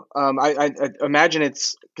 no. I imagine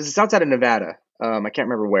it's because it's outside of Nevada. I can't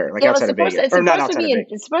remember where. Like outside of Vegas, or not outside of Vegas.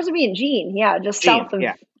 It's supposed to be in Jean. Yeah, just south of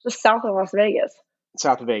Las Vegas.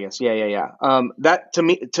 South of Vegas. Yeah. That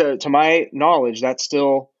to my knowledge, that's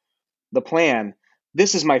still the plan.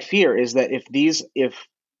 This is my fear: is that if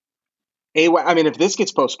this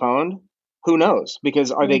gets postponed, who knows?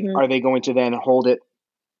 Because are they going to then hold it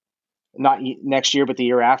not next year but the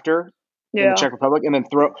year after in the Czech Republic, and then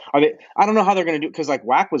I don't know how they're going to do it, because like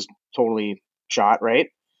WAC was totally shot, right?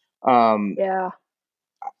 I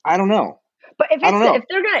don't know. But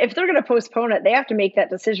if they're gonna postpone it, they have to make that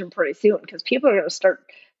decision pretty soon, because people are going to start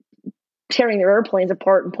tearing their airplanes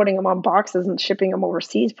apart and putting them on boxes and shipping them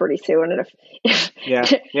overseas pretty soon. And if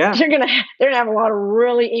they're gonna have a lot of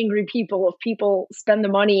really angry people if people spend the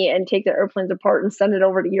money and take their airplanes apart and send it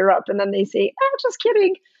over to Europe, and then they say, just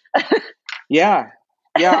kidding. Yeah.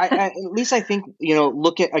 At least I think,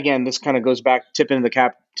 look at, again, this kind of goes back, tip into the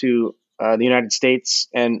cap to the United States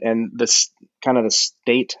and this kind of the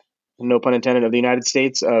state, no pun intended, of the United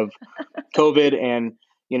States of COVID. And,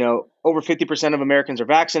 over 50% of Americans are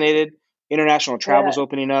vaccinated. International travel is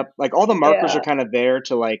opening up. Like all the markers are kind of there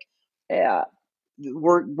to like, I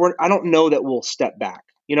don't know that we'll step back.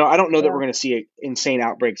 I don't know that we're going to see insane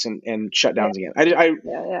outbreaks and shutdowns again.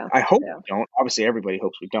 I hope we don't. Obviously, everybody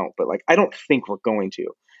hopes we don't, but like I don't think we're going to.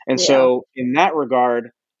 And so, in that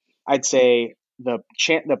regard, I'd say the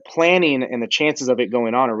planning and the chances of it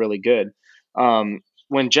going on are really good.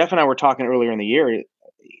 When Jeff and I were talking earlier in the year,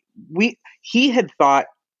 he had thought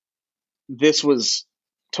this was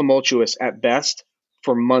tumultuous at best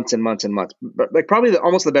for months and months and months, but like probably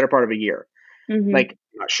almost the better part of a year. Like,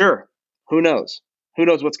 not sure. Who knows? Who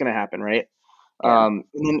knows what's going to happen, right? And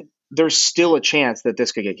then there's still a chance that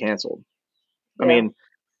this could get canceled. I mean,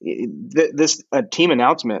 this team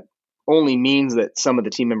announcement only means that some of the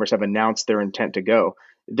team members have announced their intent to go.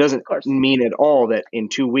 It doesn't mean at all that in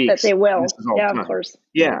 2 weeks that they will. Of course.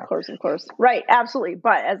 Yeah, of course. Right, absolutely.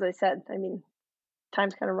 But as I said, I mean,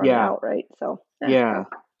 time's kind of running out, right? So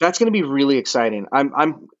that's going to be really exciting. I'm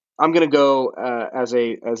going to go as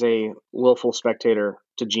a willful spectator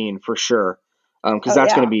to Jean for sure, because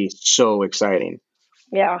that's going to be so exciting.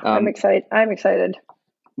 Yeah, I'm excited.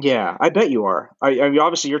 Yeah, I bet you are. I mean,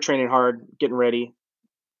 obviously you're training hard, getting ready.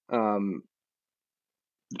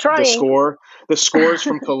 Trying. The scores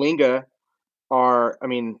from Kalinga are, I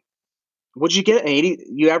mean, what'd you get?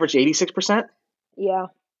 You averaged 86%? Yeah.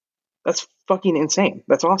 That's fucking insane.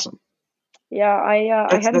 That's awesome. Yeah, I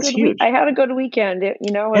had a good week. I had a good weekend. It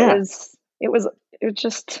was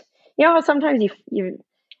just, sometimes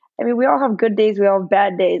I mean, we all have good days, we all have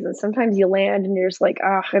bad days, and sometimes you land and you're just like,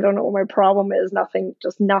 I don't know what my problem is.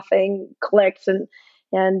 Nothing clicks, and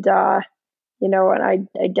I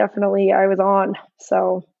definitely, I was on,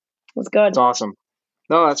 so it was good. That's awesome.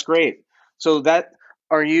 No, that's great. So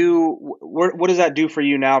what does that do for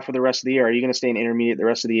you now for the rest of the year? Are you going to stay in intermediate the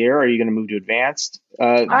rest of the year? Or are you going to move to advanced?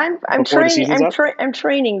 I'm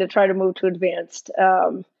training to try to move to advanced.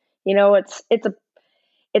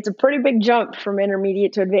 It's a pretty big jump from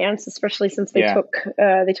intermediate to advanced, especially since they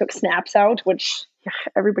took snaps out, which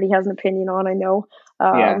everybody has an opinion on. I know.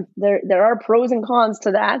 There are pros and cons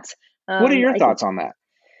to that. What are your thoughts on that?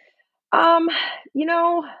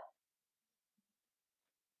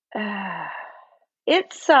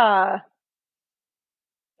 It's I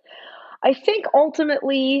think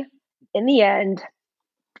ultimately in the end,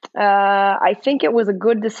 I think it was a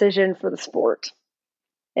good decision for the sport.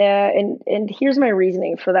 And here's my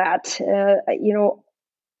reasoning for that.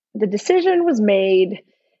 The decision was made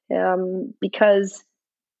because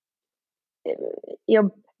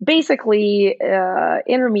basically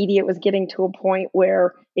intermediate was getting to a point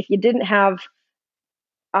where if you didn't have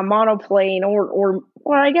a monoplane or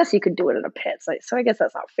I guess you could do it in a pit. So I guess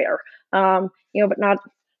that's not fair. But not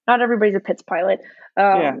everybody's a pits pilot.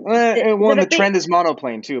 Yeah. Well, and the That trend is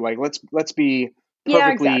monoplane too. Like let's be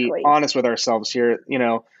Yeah, perfectly exactly. honest with ourselves here.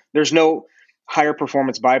 There's no higher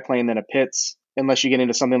performance biplane than a pits unless you get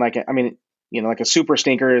into something like like a super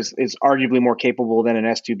stinker is arguably more capable than an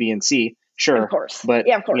S2B and C. Sure. Of course. But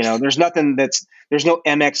Yeah, of course. there's no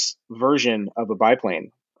MX version of a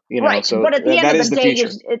biplane. Right, So but at the end that of is the the day,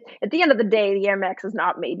 future. at the end of the day, the MX is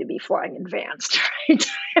not made to be flying advanced, right?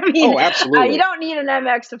 I mean, Oh, absolutely. you don't need an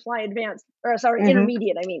MX to fly advanced, or sorry,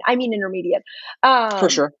 intermediate. I mean intermediate. For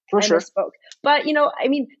sure. I misspoke. But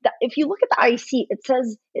if you look at the IC, it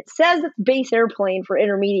says that the base airplane for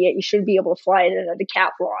intermediate, you should be able to fly it in a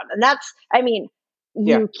decathlon, and that's,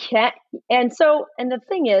 you can't. And the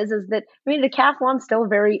thing is that decathlon's still a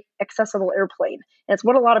very accessible airplane. And it's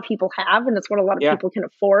what a lot of people have, and it's what a lot of people can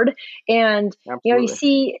afford. And you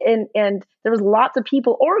see, and there was lots of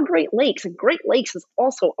people, or Great Lakes. And Great Lakes is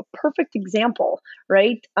also a perfect example,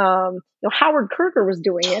 right? Howard Kirker was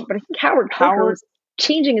doing it, but I think Howard Kirker was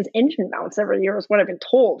changing his engine mounts every year, is what I've been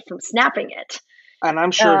told, from snapping it. And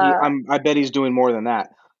I'm sure I bet he's doing more than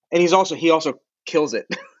that. And he also kills it.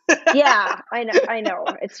 Yeah, I know.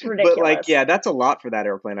 It's ridiculous. But that's a lot for that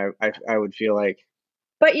airplane. I would feel like.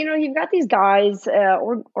 But you've got these guys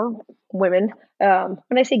or women.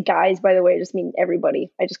 When I say guys, by the way, I just mean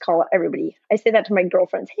everybody. I just call it everybody. I say that to my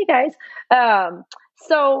girlfriends. Hey guys.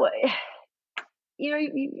 So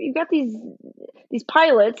you've got these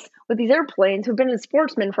pilots with these airplanes who've been in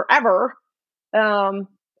sportsmen forever, and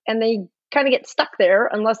they kind of get stuck there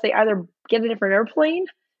unless they either get a different airplane,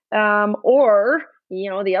 or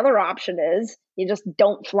the other option is you just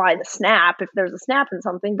don't fly the snap if there's a snap in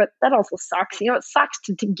something, but that also sucks. It sucks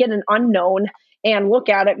to get an unknown and look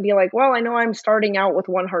at it and be like, well, I know I'm starting out with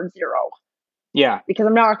one hard zero. Yeah. Because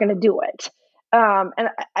I'm not going to do it. And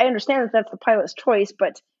I understand that that's the pilot's choice,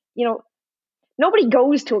 but, nobody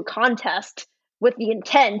goes to a contest with the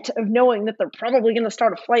intent of knowing that they're probably going to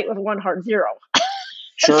start a flight with one hard zero.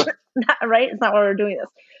 Sure. Right? It's not why we're doing this.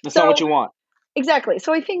 That's not what you want. Exactly.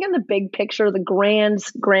 So I think in the big picture, the grand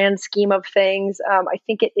scheme of things, I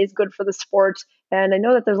think it is good for the sport. And I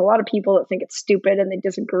know that there's a lot of people that think it's stupid and they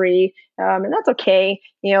disagree, and that's okay.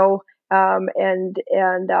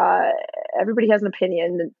 Everybody has an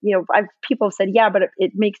opinion. People have said, yeah, but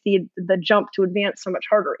it makes the jump to advance so much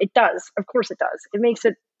harder. It does. Of course it does.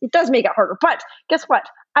 It does make it harder. But guess what?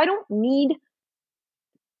 I don't need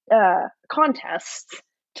contests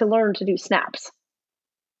to learn to do snaps.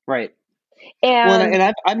 Right. And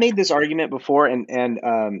I've made this argument before,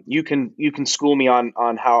 and you can school me on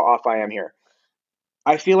how off I am here.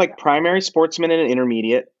 I feel like primary sportsmen and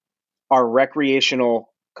intermediate are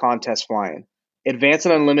recreational contest flying. Advanced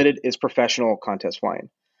and unlimited is professional contest flying.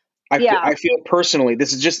 I feel personally,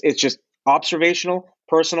 it's just observational,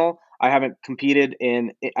 personal. I haven't competed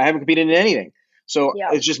in anything, so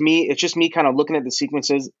it's just me kind of looking at the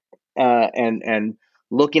sequences and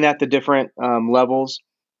looking at the different levels.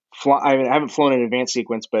 I haven't flown an advanced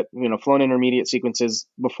sequence, but flown intermediate sequences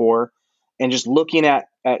before, and just looking at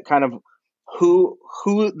kind of who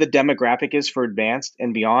the demographic is for advanced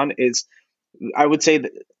and beyond is, I would say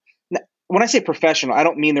that when I say professional, I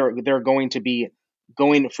don't mean they're going to be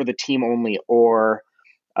going for the team only, or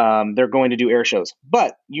they're going to do air shows.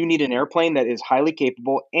 But you need an airplane that is highly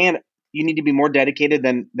capable, and you need to be more dedicated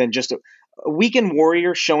than just a weekend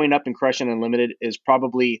warrior showing up and crushing unlimited is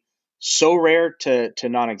probably so rare to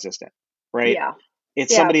non-existent, right? Yeah.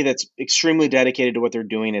 It's somebody that's extremely dedicated to what they're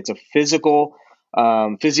doing. It's a physical,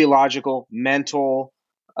 physiological, mental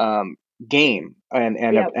game, and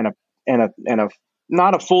a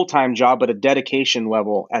not a full-time job, but a dedication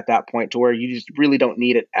level at that point to where you just really don't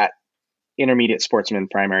need it at intermediate sportsman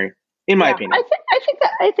primary, in my opinion.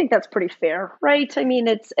 I think that's pretty fair, right? I mean,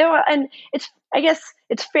 I guess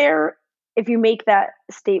it's fair if you make that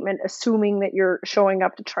statement, assuming that you're showing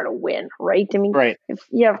up to try to win, right? I mean, right.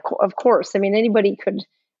 Of course. I mean, anybody could,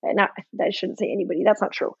 I shouldn't say anybody, that's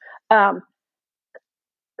not true.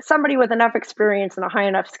 Somebody with enough experience and a high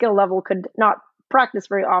enough skill level could not practice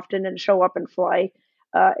very often and show up and fly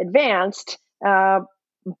advanced.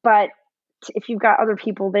 But if you've got other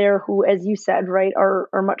people there who, as you said, right, are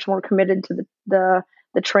much more committed to the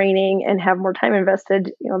training and have more time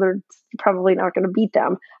invested, they're probably not going to beat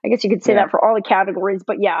them. I guess you could say that for all the categories,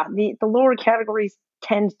 but the lower categories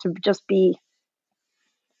tend to just be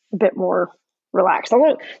a bit more relaxed.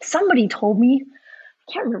 Although somebody told me,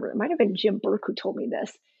 I can't remember, it might have been Jim Burke who told me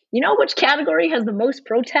this. You know which category has the most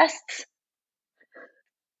protests?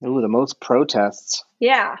 Ooh, the most protests.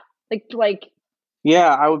 Yeah, like.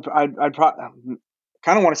 Yeah, I'd probably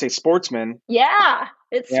kind of want to say sportsman. Yeah,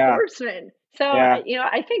 it's Yeah. sportsman. So, Yeah.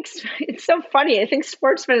 I think it's so funny. I think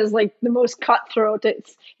sportsman is like the most cutthroat.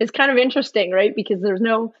 It's kind of interesting, right? Because there's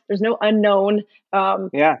no unknown.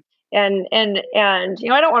 Yeah. And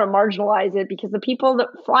I don't want to marginalize it, because the people that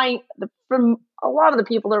from a lot of the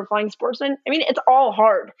people that are flying sportsmen, I mean, it's all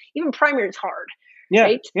hard. Even primary is hard, Yeah.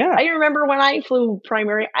 right? Yeah. I remember when I flew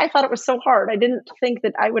primary, I thought it was so hard. I didn't think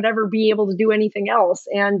that I would ever be able to do anything else.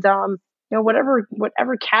 And whatever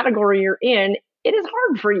category you're in, it is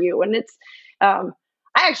hard for you. And it's I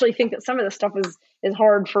actually think that some of the stuff is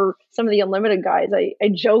hard for some of the unlimited guys. I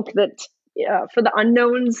joke that for the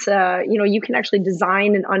unknowns, you can actually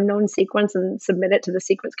design an unknown sequence and submit it to the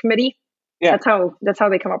sequence committee. Yeah. That's how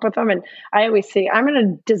they come up with them. And I always say, I'm going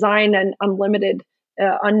to design an unlimited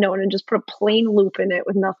unknown and just put a plain loop in it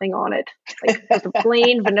with nothing on it, like just a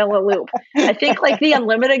plain vanilla loop. I think like the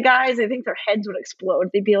unlimited guys, I think their heads would explode.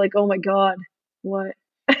 They'd be like, "Oh my god, what?"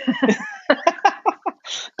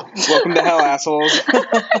 Welcome to hell, assholes.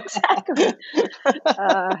 Exactly.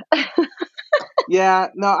 Yeah,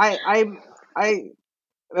 no, I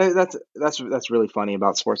that's really funny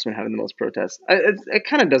about sportsmen having the most protests. It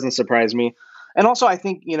kind of doesn't surprise me, and also I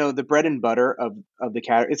think the bread and butter of the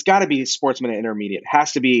cat. It's got to be sportsman and intermediate.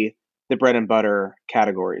 Has to be the bread and butter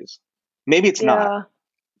categories. Maybe it's not,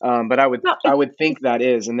 but I would think that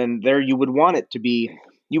is, and then there you would want it to be.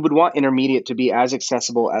 You would want intermediate to be as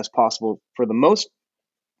accessible as possible for the most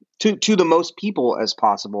to the most people as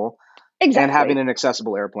possible. Exactly. And having an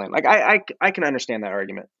accessible airplane. Like I can understand that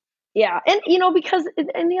argument. Yeah. And, because,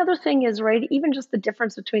 and the other thing is, right, even just the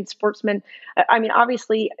difference between sportsmen. I mean,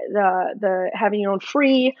 obviously the having your own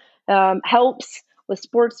free helps with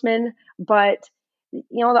sportsmen, but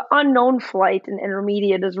the unknown flight and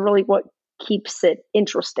intermediate is really what keeps it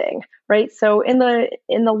interesting, right? So in the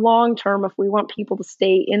long term, if we want people to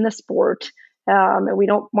stay in the sport, and we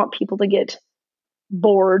don't want people to get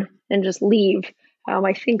bored and just leave,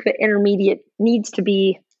 I think the intermediate needs to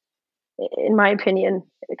be, in my opinion,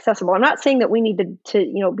 accessible. I'm not saying that we need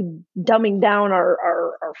to be dumbing down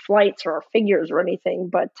our flights or our figures or anything,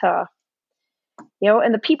 but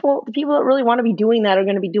and the people that really want to be doing that are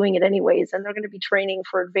going to be doing it anyways, and they're going to be training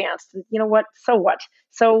for advanced. And you know what? So what?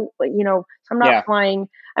 So I'm not flying.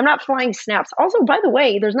 I'm not flying snaps. Also, by the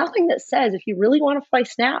way, there's nothing that says if you really want to fly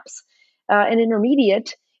snaps and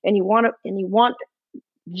intermediate, and you want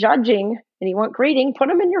judging and you want grading, put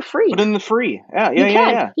them in your free. Put in the free.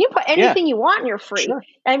 Yeah. You put anything you want in your free. Sure.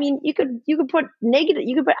 I mean, you could put negative.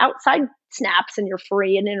 You could put outside snaps in your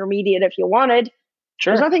free and intermediate if you wanted.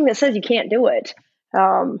 Sure. There's nothing that says you can't do it.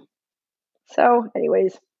 So,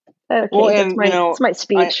 anyways, okay, well, and that's my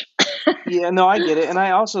speech. I get it, and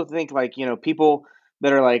I also think people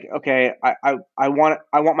that are like, okay, I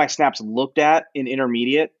want my snaps looked at in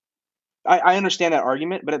intermediate. I understand that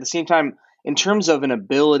argument, but at the same time, in terms of an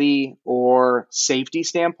ability or safety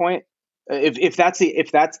standpoint, if that's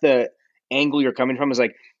the angle you're coming from, is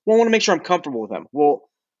like, well, I want to make sure I'm comfortable with them. Well,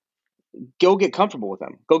 go get comfortable with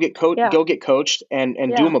them. Go get Go get coached and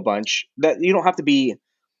do them a bunch. That you don't have to be.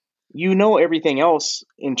 Everything else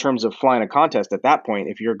in terms of flying a contest at that point.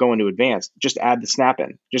 If you're going to advanced, just add the snap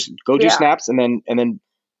in. Just go do snaps and then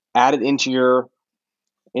add it into your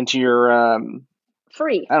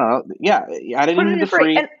free. I don't know. Yeah, add it into the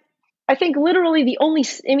free. And I think literally the only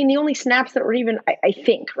snaps that were even, I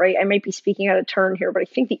think, right, I might be speaking out of turn here, but I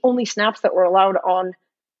think the only snaps that were allowed on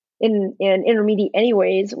in intermediate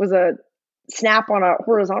anyways was a snap on a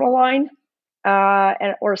horizontal line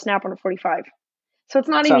or a snap on a 45. So it's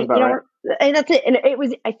not even, right. And that's it. And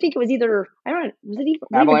I think it was either, I don't know, was it even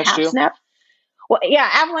Avalanche half too? Snap? Well, yeah,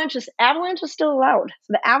 Avalanche is still allowed.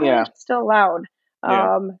 So the Avalanche is still allowed.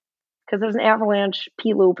 Because there's an Avalanche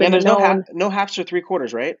P loop. And there's no halves or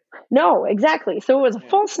 3/4, right? No, exactly. So it was a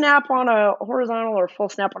full snap on a horizontal or a full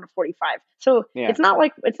snap on a 45. So it's not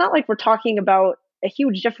like we're talking about a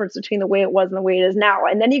huge difference between the way it was and the way it is now.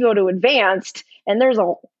 And then you go to advanced, and there's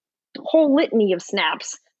a whole litany of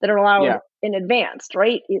snaps that are allowed in advanced,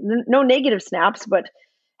 right? No negative snaps, but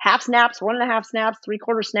half snaps, 1.5 snaps,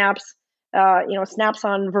 3/4 snaps, snaps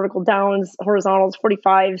on vertical downs, horizontals,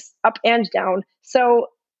 45s, up and down. So,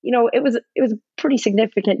 it was a pretty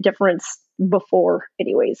significant difference before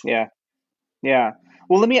anyways. Yeah. Yeah.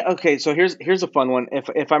 Well, so here's a fun one.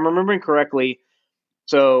 If I'm remembering correctly,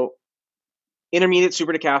 so intermediate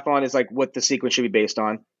super decathlon is like what the sequence should be based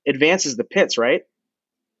on. Advanced is the pits, right?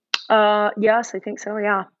 Yes, I think so.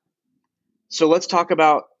 Yeah. So let's talk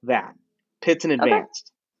about that. Pits and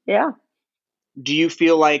advanced. Okay. Yeah. Do you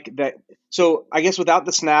feel like that? So I guess without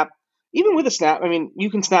the snap, even with a snap, I mean, you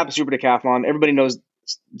can snap a super decathlon. Everybody knows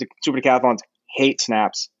the super decathlons hate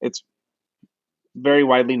snaps. It's very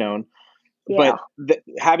widely known. Yeah. But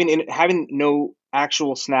having no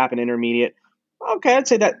actual snap and intermediate, okay, I'd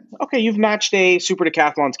say that, okay, you've matched a super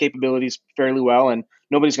decathlon's capabilities fairly well, and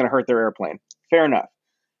nobody's going to hurt their airplane. Fair enough.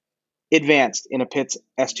 Advanced in a Pitts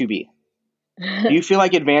S2B. Do you feel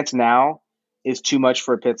like advanced now is too much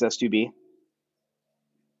for a Pitts S2B?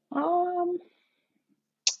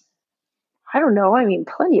 I don't know. I mean,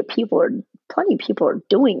 plenty of people are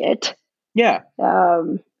doing it. Yeah.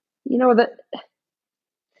 You know that.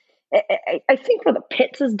 I think where the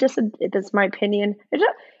Pitts is that's my opinion.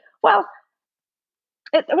 Where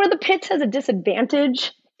the Pitts has a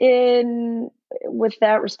disadvantage with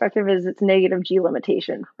that respective is its negative G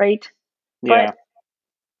limitation, right? Yeah.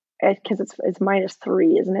 Because it's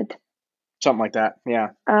 -3, isn't it? Something like that. Yeah.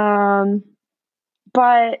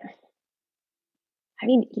 But I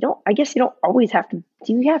mean, I guess you don't always have to.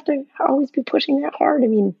 Do you have to always be pushing that hard? I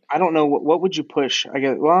mean, I don't know. What would you push? I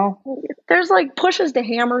guess. Well, there's like pushes to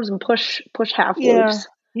hammers and push half yeah. loops.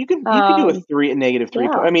 You can do a -3.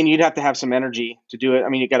 Yeah. I mean, you'd have to have some energy to do it. I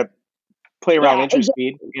mean, you got to play around entry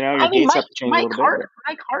speed. You know, your gates have to change a little bit.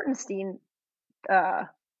 Mike Hartenstein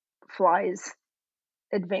flies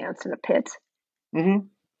advanced in a Pitts. Mm-hmm.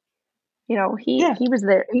 You know, he was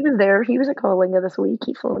there. He was there. He was at Coalinga this week.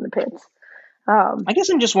 He flew in the Pitts. I guess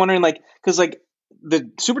I'm just wondering, because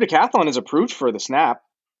the Super Decathlon is approved for the snap,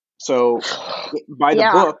 so by the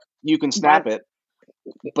book you can snap it,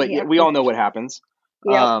 but we all know what happens.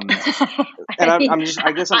 Yeah.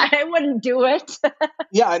 I wouldn't do it.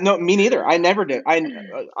 Yeah, no, me neither. I never did.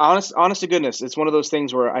 Honest to goodness, it's one of those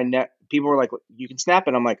things where people were like, "You can snap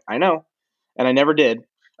it." I'm like, I know, and I never did,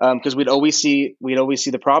 because we'd always see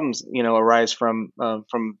the problems, arise from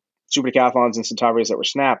Super Decathlons and Centaurias that were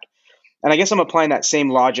snapped. And I guess I'm applying that same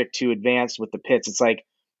logic to advanced with the Pitts. It's like,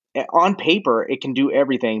 on paper it can do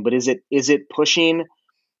everything, but is it pushing?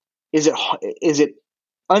 Is it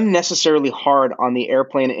unnecessarily hard on the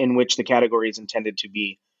airplane in which the category is intended to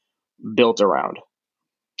be built around?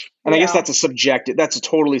 And I guess that's a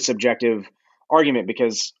totally subjective argument,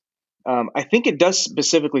 because I think it does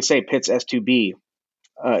specifically say Pitts S2B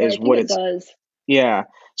is what it does. Yeah,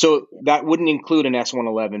 so that wouldn't include an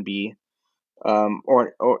S111B.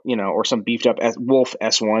 Or some beefed up Wolf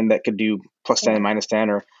S1 that could do +10 and -10,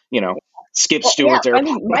 or Skip Stewart's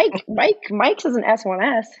airplane. I mean, Mike's is an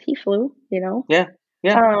S1S. He flew. Yeah.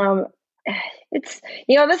 It's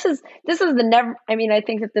this is the never. I mean, I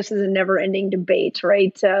think that this is a never-ending debate,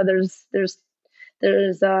 right? There's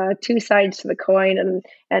two sides to the coin,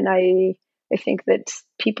 and I think that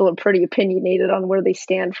people are pretty opinionated on where they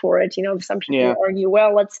stand for it. Some people argue,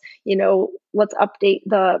 well, let's update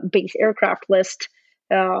the base aircraft list,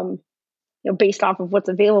 based off of what's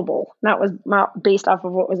available. Not based off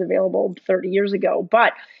of what was available 30 years ago.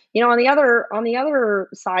 But on the other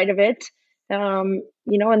side of it, and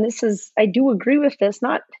this is, I do agree with this.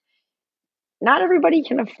 Not everybody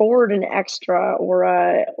can afford an Extra or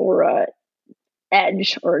a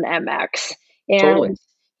Edge or an MX, and totally.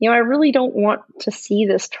 I really don't want to see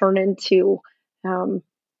this turn into an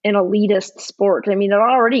elitist sport. I mean, it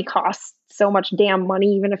already costs so much damn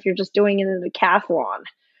money, even if you're just doing it in a decathlon,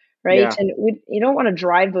 right? Yeah. And you don't want to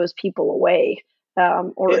drive those people away.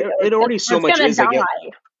 It already so much is.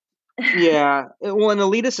 Yeah. Well, an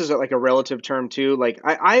elitist is like a relative term too. Like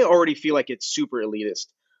I already feel like it's super elitist,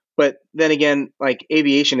 but then again, like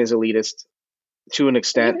aviation is elitist to an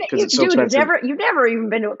extent because it's so expensive. You've never even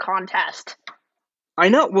been to a contest. I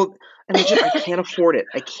know. Well, and I can't afford it.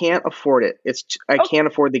 I can't afford it. I can't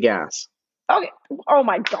afford the gas. Okay. Oh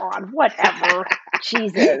my God. Whatever.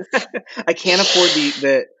 Jesus. I can't afford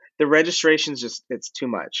the registration's it's too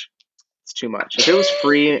much. It's too much. If it was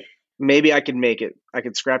free, maybe I could make it. I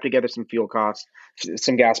could scrap together some fuel costs,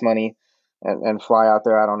 some gas money, and fly out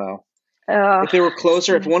there. I don't know. If they were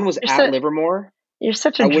closer, if one was at Livermore. You're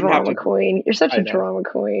such a drama queen. You're such a drama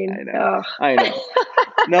queen. I know.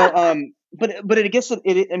 No, but I guess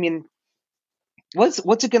I mean, what's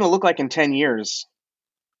it going to look like in 10 years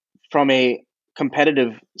from a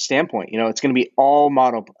competitive standpoint? It's going to be all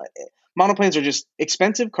monoplanes are just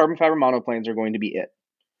expensive. Carbon fiber monoplanes are going to be it.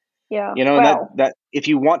 Yeah. And that if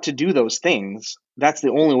you want to do those things, that's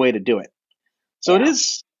the only way to do it. So it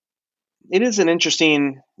is an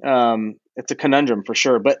interesting. It's a conundrum for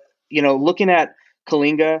sure. But looking at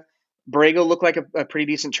Coalinga, Borrego looked like a pretty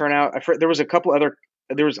decent turnout. There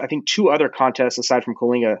was I think 2 other contests aside from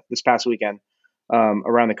Coalinga this past weekend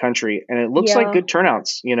around the country, and it looks like good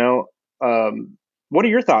turnouts. What are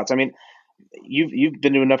your thoughts? I mean, you've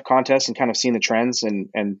been to enough contests and kind of seen the trends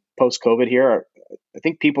and post COVID here. I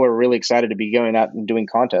think people are really excited to be going out and doing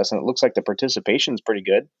contests, and it looks like the participation is pretty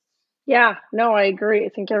good. Yeah, no, I agree. I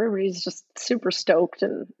think everybody's just super stoked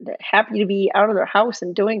and happy to be out of their house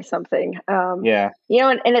and doing something. Yeah,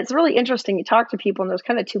 And it's really interesting. You talk to people, and there's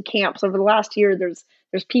kind of two camps. Over the last year, there's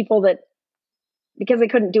people that because they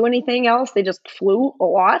couldn't do anything else, they just flew a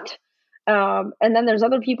lot. And then there's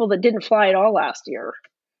other people that didn't fly at all last year,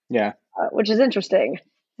 yeah, which is interesting.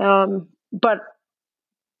 But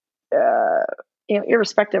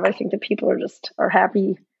irrespective, I think that people are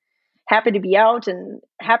happy to be out and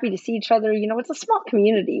happy to see each other. It's a small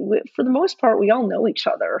community. For the most part, we all know each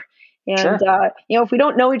other. And, sure. if we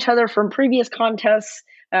don't know each other from previous contests,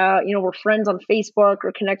 we're friends on Facebook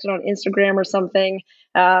or connected on Instagram or something.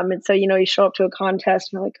 And so, you show up to a contest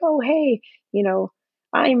and you're like, oh, hey, you know,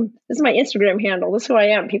 this is my Instagram handle. This is who I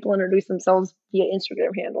am. People introduce themselves via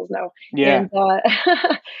Instagram handles now. Yeah,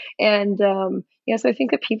 And, so I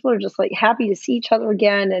think that people are just like happy to see each other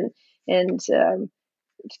again and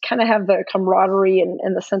kind of have the camaraderie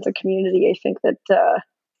and the sense of community. I think that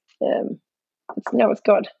it's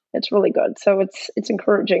good. It's really good. So it's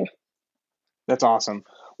encouraging. that's awesome.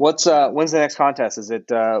 When's the next contest? Is it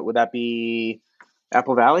would that be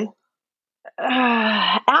Apple Valley?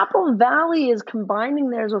 Apple Valley is combining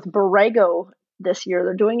theirs with Borrego this year.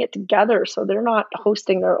 They're doing it together, so they're not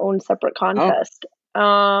hosting their own separate Oh, contest.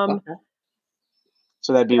 Um, okay.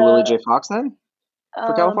 So that'd be Willie the J. Fox then for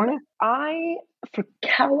um, California? I for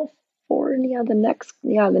California, the next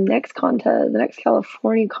contest, the next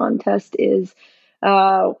California contest is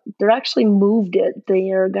they're actually moved it. They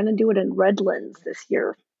are going to do it in Redlands this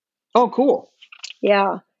year. Oh, cool.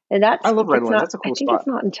 Yeah, and I love it's Redlands. not. That's a I cool think it's spot.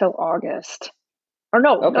 not until August. Or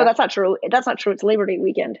no, Okay. that's not true. That's not true. It's Labor Day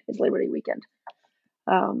weekend. It's Labor Day weekend.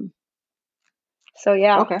 Um, so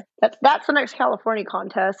yeah, Okay. that's the next California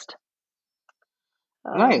contest.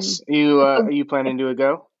 Nice. If Are the you planning to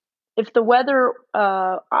go? if the weather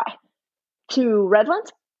to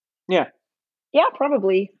Redlands, Yeah. yeah,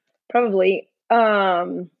 probably.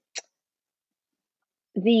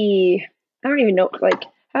 The I don't even know like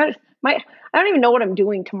I, my I don't even know what I'm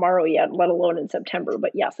doing tomorrow yet, let alone in September.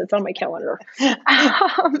 But yes, it's on my calendar.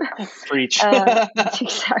 Um, Preach.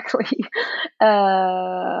 exactly.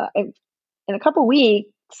 In a couple weeks,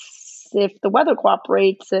 if the weather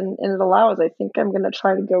cooperates and it allows, I think I'm going to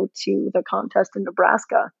try to go to the contest in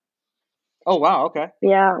Nebraska. Oh, wow. Okay.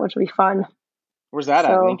 Yeah, which will be fun. Where's that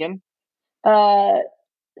at? So, Lincoln? uh,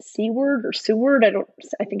 Seward or Seward,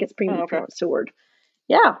 I think it's Oh, okay. pronounced Seward.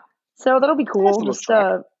 Yeah. So that'll be Nice cool. little Just,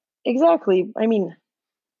 track. exactly. I mean,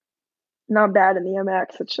 not bad in the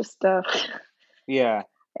MX. It's just, Yeah.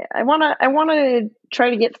 I want to try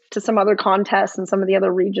to get to some other contests in some of the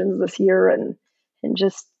other regions this year and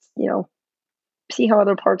just, see how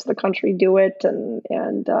other parts of the country do it and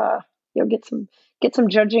get some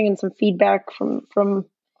judging and some feedback from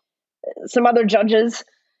some other judges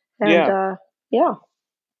and Yeah. yeah,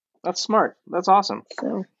 That's smart. That's awesome.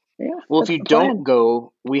 so yeah, Well, if that's you the don't plan.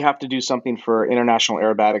 go, we have to do something for International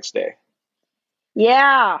Aerobatics Day.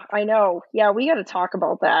 Yeah, I know. Yeah, we got to talk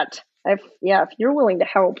about that. If you're willing to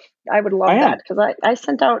help, I would love I that am. because I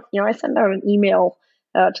sent out an email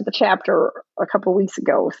to the chapter a couple of weeks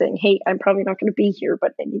ago saying, "Hey, I'm probably not going to be here,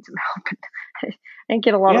 but I need some help," and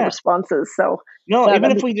get a lot of Yeah. responses. So No, yeah,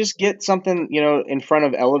 even if we just get something, in front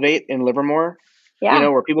of Elevate in Livermore, yeah,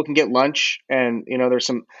 where people can get lunch and, there's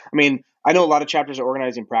some, I mean, I know a lot of chapters are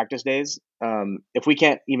organizing practice days. If we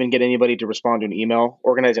can't even get anybody to respond to an email,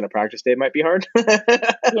 organizing a practice day might be hard.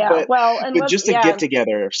 yeah. but Well, and but let's just a get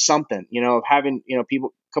together or something, of having, a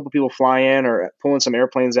couple people fly in or pulling some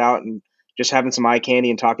airplanes out and just having some eye candy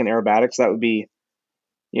and talking aerobatics, that would be,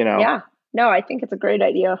 yeah. No, I think it's a great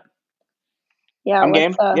idea. Yeah, I'm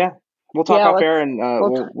let's game. Yeah. We'll talk yeah, off let's air and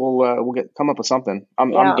we'll we'll come up with something.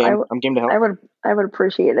 I'm yeah, game. I'm game to help. I would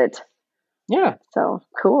appreciate it. Yeah. So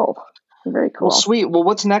cool. Very Well, cool. sweet. Well,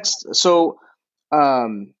 what's next? So,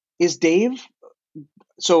 is Dave?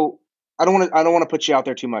 So I don't want to put you out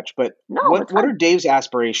there too much, but No, what it's what are fine. Dave's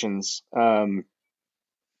aspirations So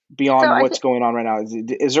beyond I what's think going on right now?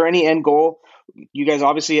 Is there any end goal? You guys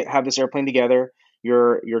obviously have this airplane together.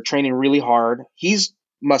 You're training really hard. He's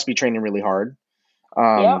must be training really hard.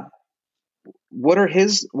 yeah. What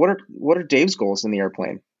are Dave's goals in the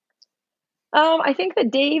airplane? I think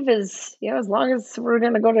that Dave is, as long as we're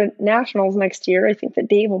going to go to nationals next year, I think that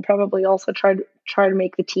Dave will probably also try to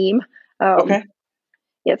make the team. Okay,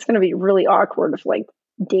 Yeah, it's going to be really awkward if like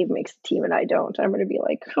Dave makes the team and I don't. I'm going to be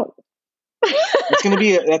like, oh. that's gonna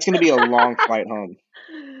be a long flight home.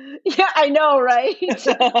 Yeah, I know, right?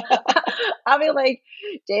 I'll be like,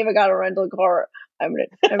 Dave, I got a rental car. I'm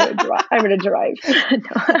gonna drive. I'm gonna drive. I'm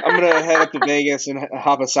gonna head up to Vegas and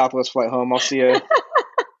hop a Southwest flight home. I'll see you.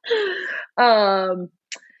 um.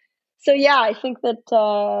 So yeah, I think that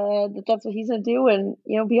that's what he's gonna do, and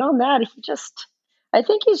beyond that, I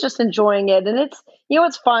think he's just enjoying it, and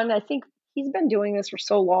it's fun. I think he's been doing this for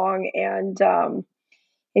so long, and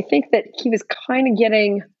I think that he was kind of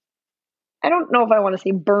getting. I don't know if I want to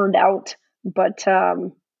say burned out, but I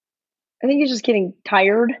think he's just getting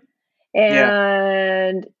tired, Yeah.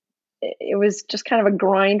 and it was just kind of a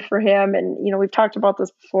grind for him. And we've talked about this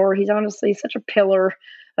before. He's honestly such a pillar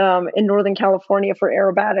in Northern California for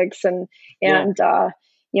aerobatics, and Yeah. and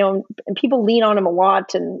and people lean on him a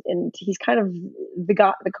lot, and he's kind of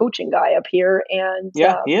the coaching guy up here, and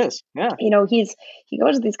Yeah, he is. Yeah. he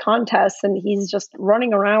goes to these contests and he's just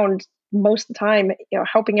running around most of the time,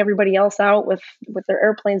 helping everybody else out with their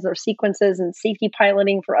airplanes, their sequences, and safety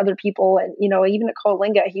piloting for other people. And even at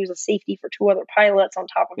Coalinga, he was a safety for two other pilots on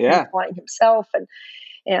top of him Yeah. flying himself. And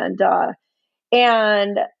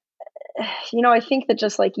I think that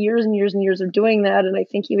just like years and years and years of doing that, and I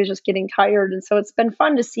think he was just getting tired. And so it's been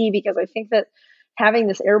fun to see, because I think that having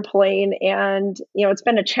this airplane, and it's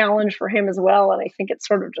been a challenge for him as well. And I think it's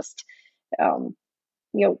sort of just um,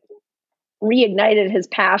 you know reignited his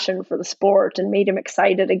passion for the sport and made him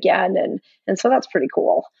excited again. And so that's pretty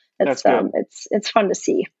cool. That's good. It's fun to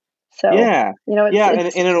see. So Yeah. Yeah. And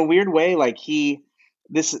it's in a weird way, like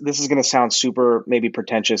this is going to sound super maybe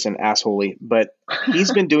pretentious and assholey, but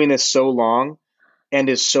he's been doing this so long and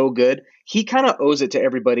is so good. He kind of owes it to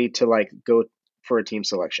everybody to like go for a team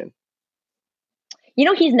selection.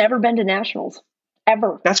 he's never been to nationals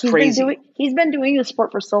ever. That's crazy. He's been doing this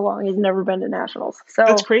sport for so long. He's never been to nationals. So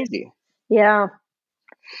That's crazy. yeah.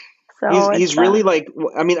 So He's really like,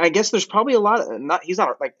 I mean, I guess there's probably a lot he's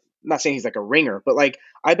not like, not saying he's like a ringer, but like,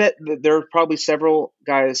 I bet there are probably several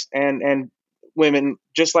guys and women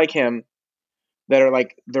just like him that are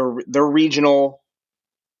like they're regional,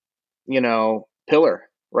 pillar,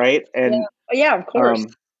 right? And yeah, of course.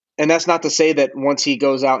 and that's not to say that once he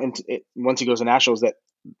goes to nationals, that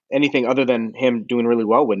anything other than him doing really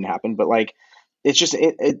well wouldn't happen. But like, it's just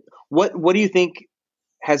what do you think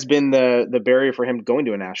has been the barrier for him going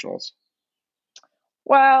to a nationals?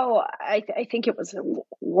 Well, I think it was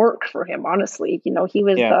work for him. Honestly, he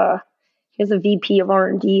was Yeah. he was a VP of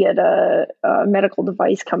R&D at a medical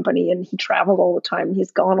device company, and he traveled all the time.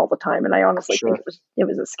 He's gone all the time, and I honestly Sure. think it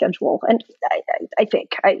was a schedule. And I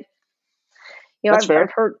think That's fair.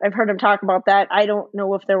 I've heard him talk about that. I don't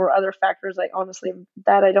know if there were other factors. I honestly,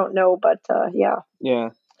 that I don't know, but yeah. Yeah.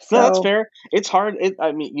 So No, that's fair. It's hard.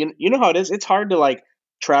 I mean, you know how it is. It's hard to like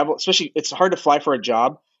travel, especially it's hard to fly for a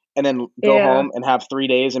job and then go yeah. home and have 3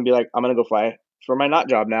 days and be like, I'm gonna go fly for my not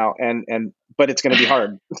job now, but it's gonna be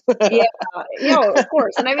hard. Yeah, of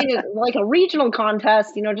course. And I mean, like a regional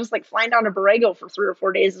contest, just like flying down to Borrego for 3 or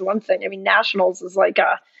 4 days is one thing. I mean, nationals is like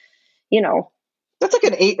That's like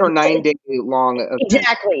an 8 or 9 day long event.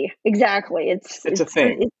 Exactly. It's a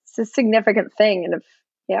thing. It's a significant thing, and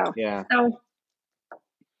Yeah.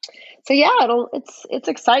 So yeah, it's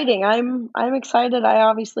exciting. I'm excited. I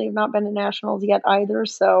obviously have not been to nationals yet either,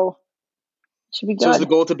 so it should be good. So is the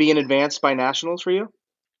goal to be in advance by nationals for you?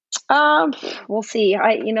 We'll see.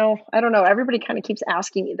 I don't know. Everybody kind of keeps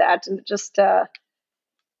asking me that, and just I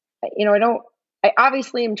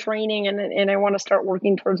obviously am training, and I want to start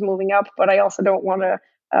working towards moving up, but I also don't want to.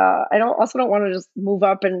 I don't want to just move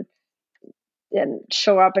up and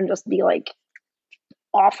show up and just be like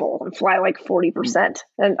awful and fly like 40%,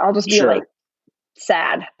 and I'll just be Sure. like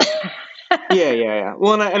sad. Yeah.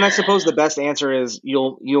 Well, and I suppose the best answer is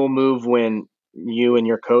you'll move when you and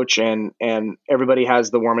your coach and everybody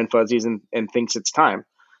has the warm and fuzzies and thinks it's time.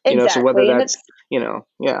 Exactly. So whether that's yeah.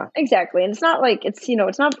 Exactly. And it's not like it's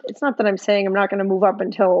not that I'm saying I'm not going to move up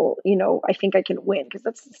until, I think I can win, because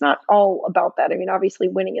it's not all about that. I mean, obviously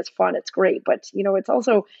winning is fun. It's great, but it's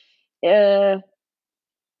also, it's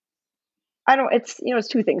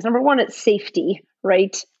two things. Number one, it's safety,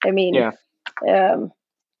 right? I mean,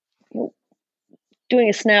 doing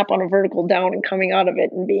a snap on a vertical down and coming out of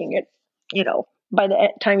it and being it, by the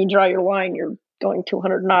time you draw your line, you're going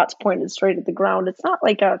 200 knots pointed straight at the ground. It's not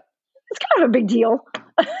like it's kind of a big deal.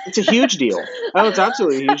 It's a huge deal. Oh, it's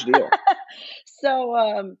absolutely a huge deal.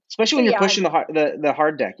 So, especially when you're pushing the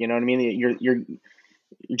hard deck, you know what I mean? You're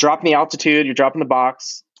dropping the altitude, you're dropping the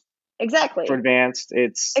box. Exactly. For advanced,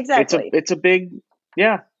 it's a big,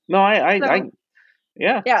 yeah. No,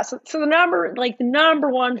 yeah. So the number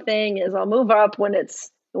one thing is I'll move up when it's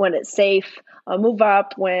safe. I'll move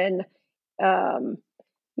up when, when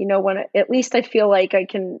at least I feel like I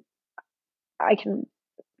can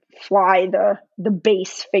fly the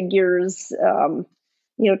base figures,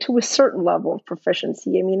 to a certain level of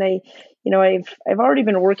proficiency. I mean, I've already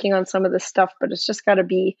been working on some of this stuff, but it's just got to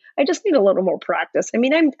be. I just need a little more practice. I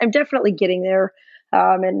mean, I'm definitely getting there,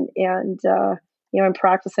 and I'm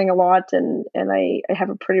practicing a lot, and I have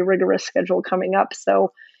a pretty rigorous schedule coming up.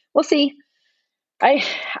 So we'll see.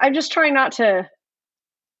 I'm just trying not to.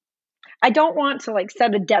 I don't want to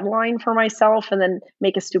set a deadline for myself and then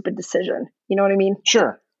make a stupid decision. You know what I mean?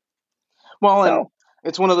 Sure. Well, and So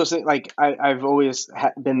it's one of those things. Like I've always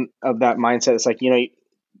been of that mindset. It's like,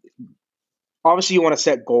 obviously you want to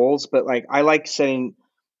set goals, but like I like setting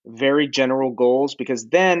very general goals, because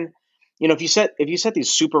then, if you set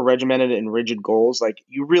these super regimented and rigid goals, like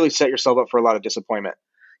you really set yourself up for a lot of disappointment.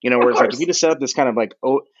 of Whereas like if course, you just set up this kind of like,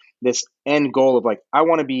 this end goal of like, I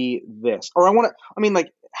want to be this, or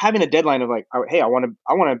like having a deadline of like, hey, I want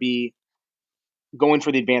to be going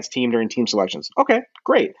for the advanced team during team selections. Okay,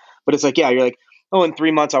 great. But it's like, yeah, you're like, oh, in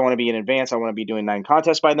 3 months I want to be in advance. I want to be doing 9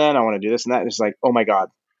 contests by then. I want to do this and that. And it's like, oh my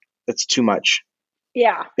God, that's too much.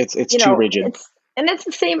 yeah. It's too rigid. It's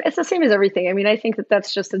the same. It's the same as everything. I mean, I think that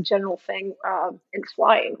that's just a general thing in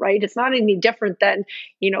flying, right? It's not any different than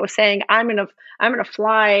saying I'm gonna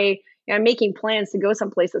fly. I'm making plans to go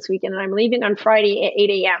someplace this weekend, and I'm leaving on Friday at 8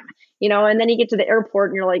 a.m. And then you get to the airport,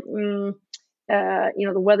 and you're like,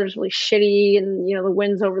 the weather's really shitty, and the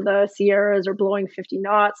winds over the Sierras are blowing 50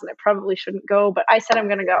 knots, and I probably shouldn't go, but I said I'm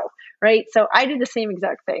gonna go, right? So I did the same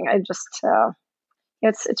exact thing. I just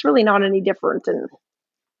it's really not any different, and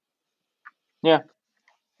Yeah.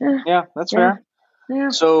 Yeah, that's fair. Yeah,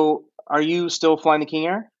 So are you still flying the King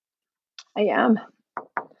Air? I am.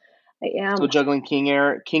 Still juggling King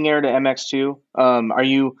Air to MX2? Are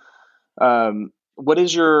you, what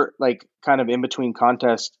is your like kind of in between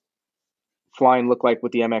contest flying look like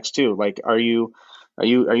with the MX2? Like, are you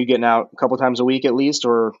getting out a couple times a week at least,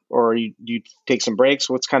 or do you take some breaks?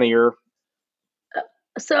 What's kind of your?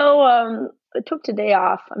 So I took today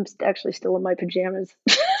off. I'm actually still in my pajamas.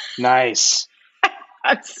 Nice.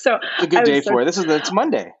 It's a good day for it. It's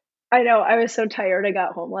Monday. I know. I was so tired. I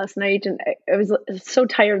got home last night, and I was so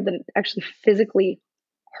tired that it actually physically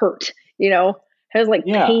hurt. It was like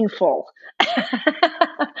painful.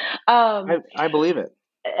 I believe it.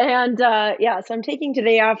 And so I'm taking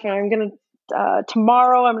today off, and I'm gonna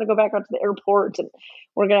tomorrow. I'm gonna go back out to the airport, and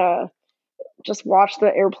we're gonna just watch the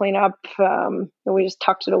airplane up. And we just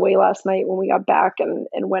tucked it away last night when we got back and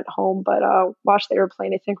went home. But watch the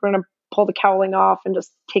airplane. I think we're gonna pull the cowling off and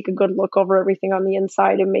just take a good look over everything on the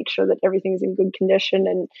inside and make sure that everything's in good condition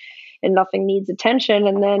and nothing needs attention.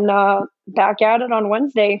 And then back at it on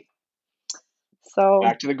Wednesday. So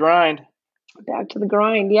back to the grind.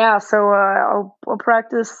 Yeah. So I'll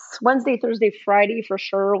practice Wednesday, Thursday, Friday for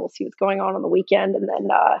sure. We'll see what's going on the weekend, and then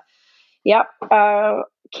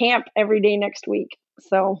camp every day next week.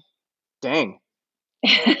 So dang.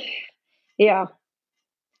 Yeah.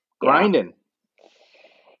 Grinding.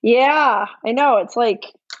 Yeah, I know. It's like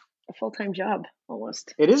a full-time job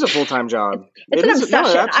almost. It is a full-time job. It's an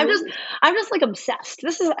obsession. I'm just like obsessed.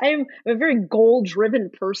 I'm a very goal-driven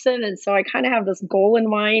person, and so I kind of have this goal in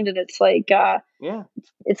mind, and it's like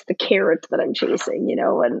it's the carrot that I'm chasing,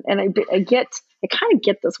 and I kind of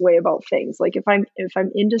get this way about things. Like if I'm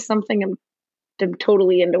into something, I'm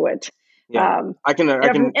totally into it. Yeah, I can.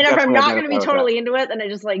 And if I'm not going to be totally into it, then I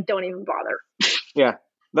just don't even bother. Yeah.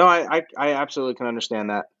 No, I absolutely can understand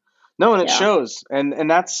that. No, and it shows, and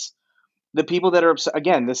that's the people that are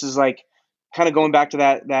again. This is like kind of going back to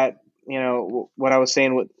that what I was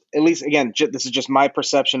saying. With at least again, this is just my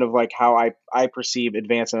perception of like how I perceive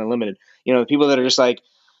advanced and unlimited. The people that are just like,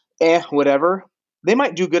 whatever. They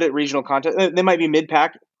might do good at regional contest. They might be mid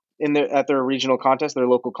pack at their regional contest, their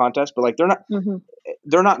local contest, but like they're not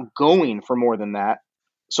they're not going for more than that,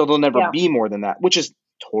 so they'll never be more than that, which is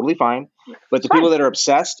totally fine. But the people that are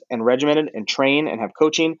obsessed and regimented and train and have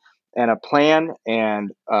coaching and a plan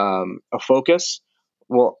and a focus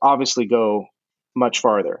will obviously go much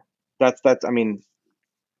farther. That's I mean,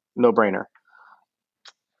 no brainer.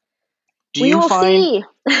 We will see.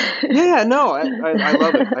 Yeah, no, I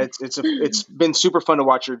love it. It's been super fun to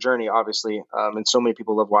watch your journey, obviously, and so many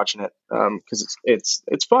people love watching it because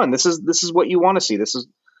it's fun. This is what you want to see. This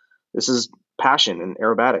is passion and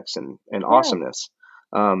aerobatics and awesomeness.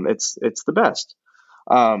 It's the best.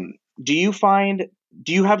 Do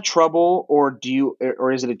you have trouble, or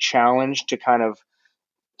is it a challenge to kind of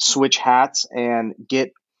switch hats and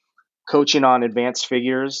get coaching on advanced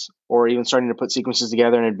figures, or even starting to put sequences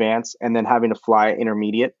together in advance and then having to fly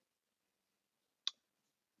intermediate?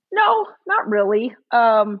 No, not really.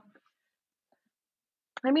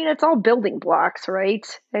 I mean, it's all building blocks, right?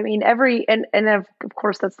 I mean, and of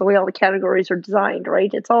course that's the way all the categories are designed,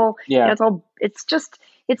 right? It's all, Yeah. it's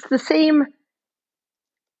the same,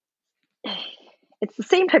 it's the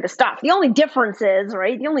same type of stuff. The only difference is,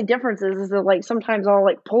 right? The only difference is that like sometimes I'll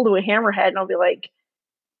like pull to a hammerhead and I'll be like,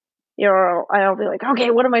 I'll be like,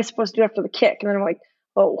 okay, what am I supposed to do after the kick? And then I'm like,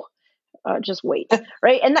 oh, just wait,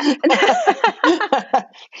 right? I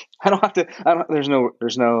don't have to. There's no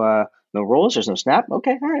rolls. There's no snap.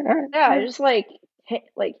 Okay, all right. Yeah, just like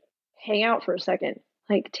hang out for a second,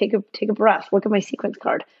 like take a breath, look at my sequence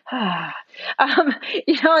card. And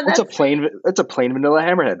It's a plain vanilla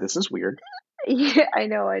hammerhead. This is weird. yeah, I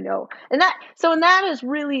know. And that is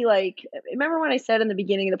really like, remember when I said in the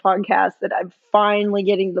beginning of the podcast that I'm finally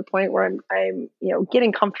getting to the point where I'm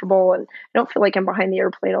getting comfortable and I don't feel like I'm behind the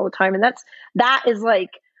airplane all the time. And that is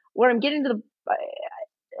like where I'm getting to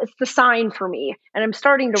it's the sign for me, and I'm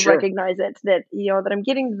starting to Sure. recognize it, that that I'm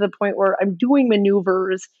getting to the point where I'm doing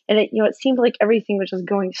maneuvers, and it seemed like everything was just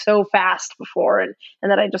going so fast before, and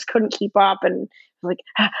that I just couldn't keep up, and like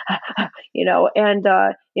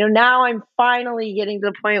and now I'm finally getting to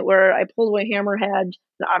the point where I pull away hammerhead, and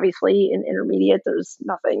obviously in intermediate there's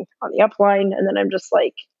nothing on the upline, and then I'm just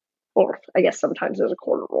like, or I guess sometimes there's a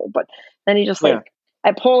quarter roll, but then you just like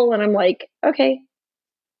I pull and I'm like, okay,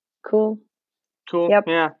 cool. Yep.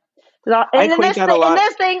 Yeah. And this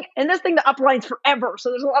thing, the upline's forever. So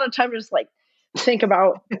there's a lot of time to just like think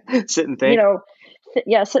about, sit and think.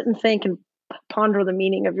 Sit and think and ponder the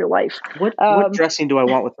meaning of your life. What dressing do I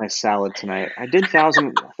want with my salad tonight? I did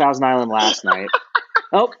Thousand Island last night.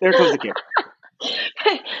 Oh, there comes the kick.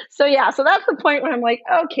 So that's the point where I'm like,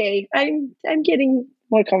 okay, I'm getting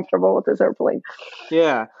more comfortable with this airplane.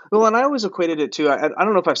 Yeah. Well, and I always equated it to, I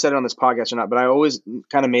don't know if I've said it on this podcast or not, but I always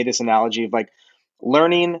kind of made this analogy of like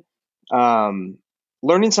learning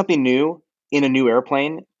something new in a new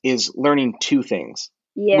airplane is learning two things,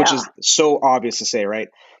 which is so obvious to say, right?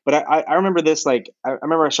 But I remember this, like, I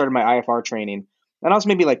remember I started my IFR training and I was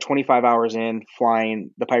maybe like 25 hours in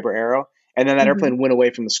flying the Piper Arrow, and then that airplane went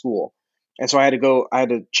away from the school. And so I had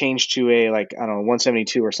to change to a, like, I don't know,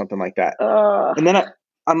 172 or something like that. And then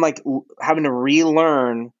I'm like having to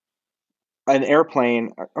relearn an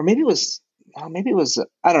airplane, or maybe it was,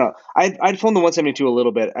 I don't know. I'd flown the 172 a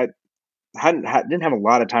little bit. I didn't have a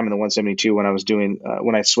lot of time in the 172 when I was doing,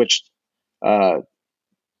 when I switched,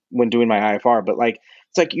 when doing my IFR, but like,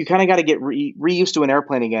 it's like, you kind of got to get reused to an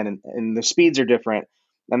airplane again. And the speeds are different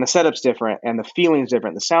and the setup's different and the feeling's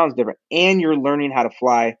different. The sound's different. And you're learning how to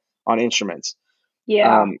fly on instruments.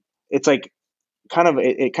 Yeah. It's like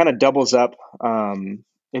it kind of doubles up.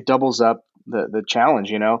 It doubles up the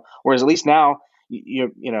challenge, whereas at least now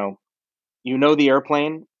you know the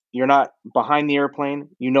airplane, you're not behind the airplane,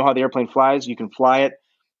 how the airplane flies, you can fly it,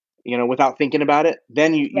 without thinking about it.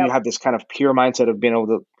 Then you have this kind of pure mindset of being able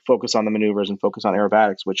to focus on the maneuvers and focus on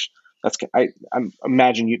aerobatics, which I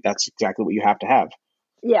imagine that's exactly what you have to have.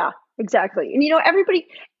 Yeah, exactly.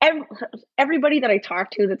 And everybody that I talk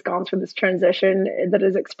to that's gone through this transition, that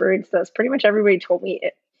has experienced this, pretty much everybody told me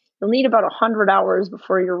you'll need about 100 hours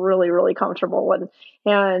before you're really, really comfortable.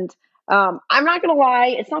 And I'm not going to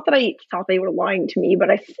lie. It's not that I thought they were lying to me, but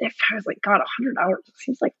if I was like, God, 100 hours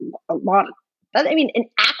seems like a lot of that. I mean, in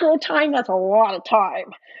acro time, that's a lot of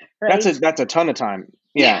time. Right? That's a ton of time.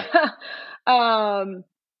 Yeah.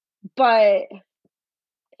 But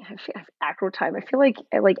acro time, I feel like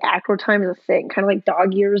acro time is a thing, kind of like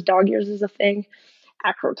dog years. Dog years is a thing.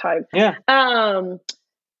 Acro time. Yeah.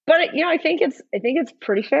 But I think it's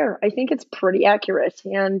pretty fair. I think it's pretty accurate,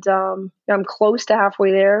 and I'm close to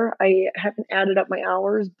halfway there. I haven't added up my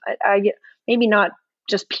hours, but I get maybe not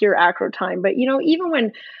just pure acro time, but even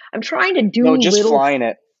when I'm trying to do flying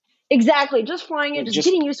it. Exactly, just flying it, just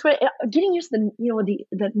getting used to it, getting used to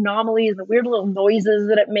the anomalies, the weird little noises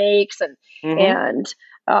that it makes, and and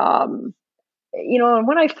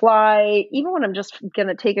when I fly, even when I'm just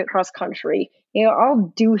gonna take it cross country,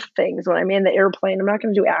 I'll do things when I'm in the airplane. I'm not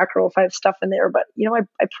gonna do acro if I have stuff in there, but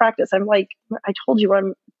I practice. I'm like, I told you,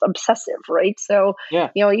 I'm obsessive, right? So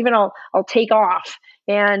even I'll take off,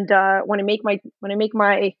 and when I make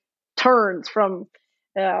my turns from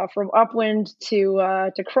upwind to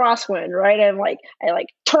crosswind, right? I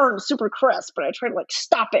turn super crisp, but I try to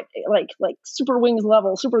stop it like super wings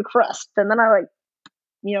level, super crisp, and then I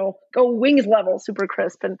go wings level, super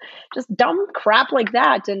crisp, and just dumb crap like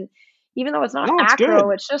that. And even though it's not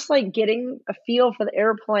acro, it's just like getting a feel for the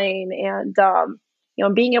airplane and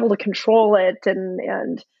being able to control it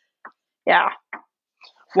and yeah.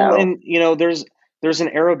 Well, and there's an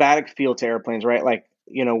aerobatic feel to airplanes, right? Like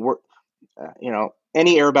we're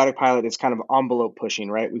any aerobatic pilot is kind of envelope pushing,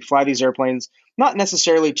 right? We fly these airplanes not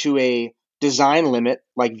necessarily to a design limit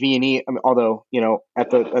like V&E, although at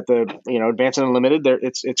the Advanced and Unlimited, there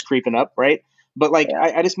it's creeping up, right? But like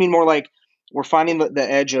I just mean more like we're finding the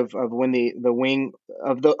edge of when the wing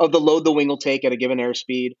of the load the wing will take at a given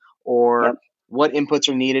airspeed, or what inputs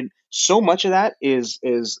are needed. So much of that is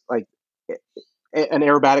like an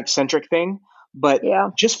aerobatic centric thing, but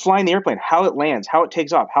just flying the airplane, how it lands, how it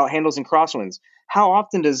takes off, how it handles in crosswinds. How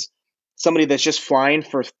often does somebody that's just flying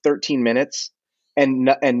for 13 minutes and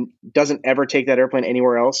doesn't ever take that airplane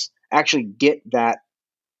anywhere else actually get that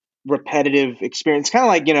repetitive experience? Kind of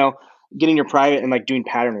like, getting your private and like doing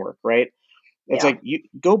pattern work, right? It's like you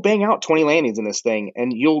go bang out 20 landings in this thing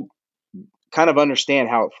and you'll kind of understand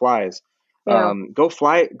how it flies. Go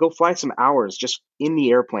fly some hours just in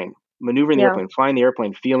the airplane, maneuvering the airplane, flying the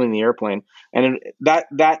airplane, feeling the airplane. And that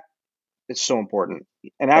is so important,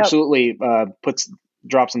 and absolutely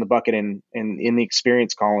drops in the bucket in the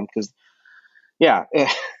experience column. Because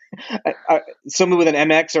somebody with an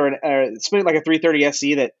MX or like a 330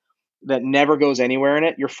 SC that never goes anywhere in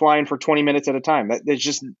it, you're flying for 20 minutes at a time. There's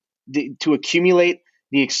just to accumulate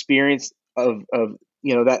the experience of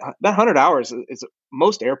that 100 hours is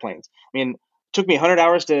most airplanes. I mean, it took me 100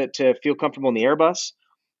 hours to feel comfortable in the Airbus.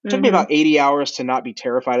 It took me about 80 hours to not be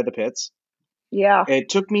terrified of the pits. Yeah. It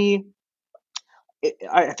took me,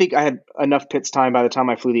 I think I had enough pits time by the time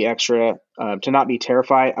I flew the extra to not be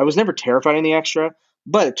terrified. I was never terrified in the extra,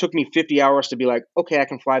 but it took me 50 hours to be like, okay, I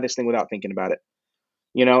can fly this thing without thinking about it.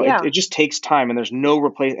 It just takes time, and there's no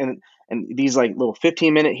replace. And these like little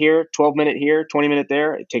 15-minute here, 12-minute here, 20-minute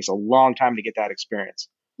there, it takes a long time to get that experience.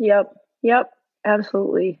 Yep.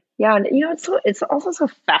 Absolutely. Yeah. And it's also so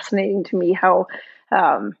fascinating to me how,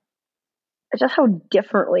 just how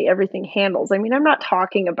differently everything handles. I mean, I'm not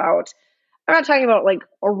talking about like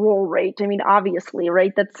a roll rate. I mean, obviously,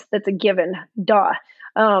 right? That's a given, duh.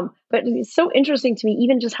 But it's so interesting to me,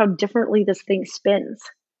 even just how differently this thing spins.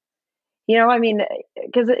 I mean,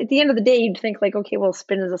 because at the end of the day, you'd think like, okay, well,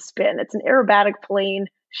 spin is a spin. It's an aerobatic plane.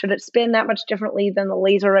 Should it spin that much differently than the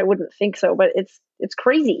laser? I wouldn't think so, but it's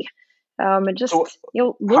crazy. And just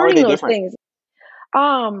learning those things.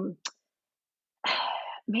 Man,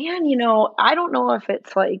 I don't know if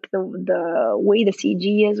it's like the way the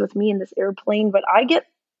CG is with me in this airplane, but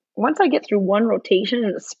once I get through one rotation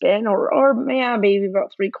and a spin, or maybe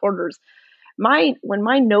about 3/4, when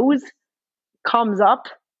my nose comes up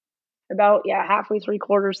about halfway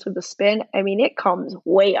 3/4 through the spin, I mean it comes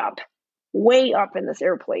way up in this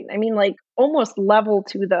airplane. I mean, like almost level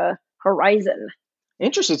to the horizon.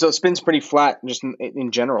 Interesting. So it spins pretty flat just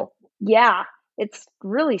in general. Yeah, it's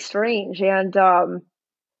really strange, and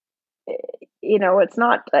it's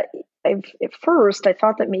not. At first, I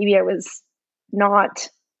thought that maybe I was not,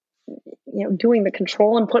 doing the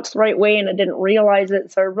control inputs the right way, and I didn't realize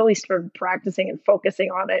it. So I really started practicing and focusing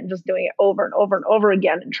on it, and just doing it over and over and over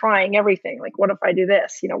again, and trying everything. Like, what if I do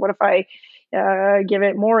this? What if I give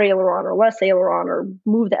it more aileron or less aileron, or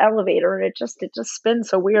move the elevator? And it just spins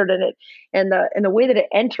so weird, and the way that it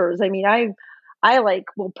enters. I mean, I like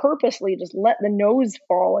will purposely just let the nose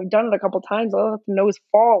fall. I've done it a couple times. I'll let the nose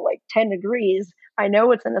fall like 10 degrees. I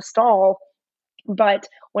know it's in a stall, but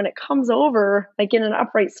when it comes over, like in an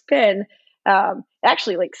upright spin, it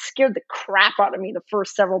actually like scared the crap out of me the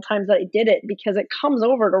first several times that I did it, because it comes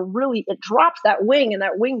over it drops that wing, and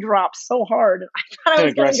that wing drops so hard.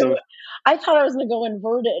 I thought I was going to go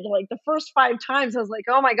inverted. Like the first 5 times I was like,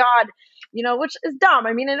 oh my God, which is dumb.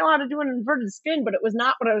 I mean, I know how to do an inverted spin, but it was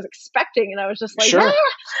not what I was expecting. And I was just like, sure.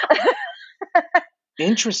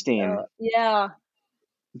 Interesting. Yeah.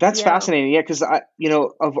 That's fascinating. Yeah. Cause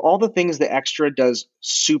of all the things the extra does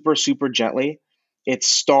super, super gently, it's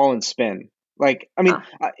stall and spin. Like, I mean,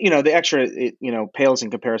 the extra, pales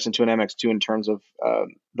in comparison to an MX2 in terms of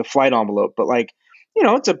the flight envelope, but like,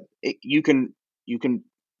 you can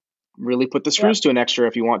really put the screws to an extra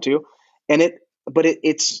if you want to. And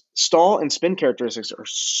its stall and spin characteristics are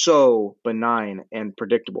so benign and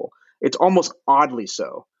predictable. It's almost oddly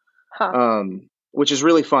so, which is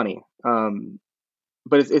really funny.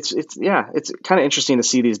 But it's kind of interesting to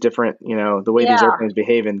see these different, the way these airplanes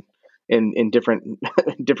behave in different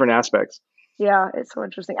different aspects. Yeah, it's so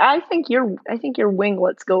interesting. I think your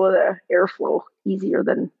winglets go with the airflow easier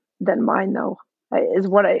than mine, though. Is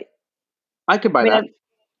what I could buy that.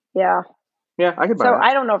 Yeah, I could buy that. So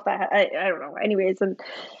I don't know if that. I don't know. Anyways, and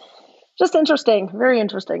just interesting, very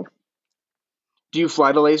interesting. Do you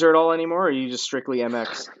fly the laser at all anymore, or are you just strictly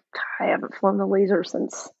MX? I haven't flown the laser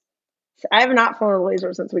since. I have not flown the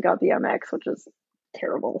laser since we got the MX, which is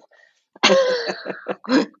terrible.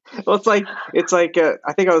 Well, it's like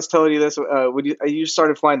I think I was telling you this when you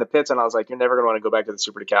started flying the pits, and I was like, you're never going to want to go back to the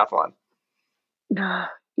Super Decathlon.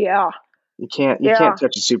 Yeah. You can't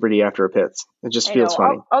touch a Super D after a pits. It just I feels know.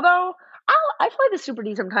 funny. Although I fly the Super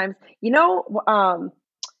D sometimes.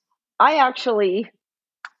 I actually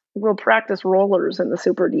will practice rollers in the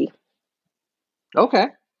Super D. Okay.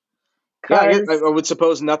 Yeah, I would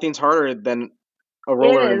suppose nothing's harder than a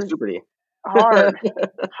roller in the Super D. Hard.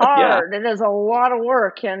 Yeah. It is a lot of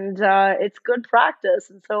work, and it's good practice.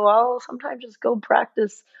 And so I'll sometimes just go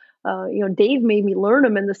practice. Dave made me learn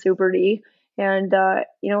them in the Super D, and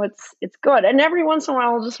it's good. And every once in a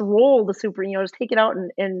while, I'll just roll the Super. Just take it out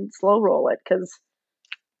and slow roll it, because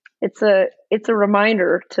it's a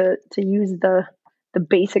reminder to use the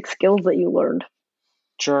basic skills that you learned.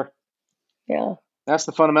 Sure. Yeah. That's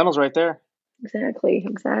the fundamentals right there. Exactly.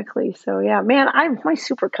 So yeah, man, my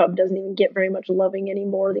Super Cub doesn't even get very much loving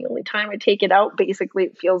anymore. The only time I take it out, basically,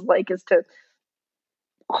 it feels like, is to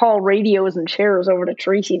haul radios and chairs over to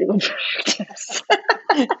Tracy to go practice.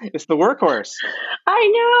 It's the workhorse.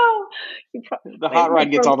 I know. The hot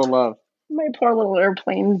rod gets all the love. My poor little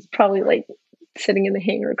airplane's probably like sitting in the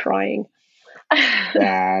hangar crying.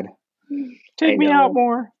 Dad, take me out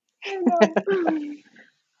more.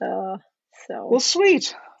 Well,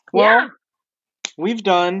 sweet. Well, yeah. We've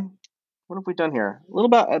done. What have we done here?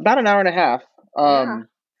 About an hour and a half.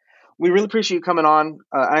 We really appreciate you coming on.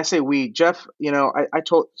 I say we, Jeff. I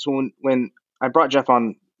told when I brought Jeff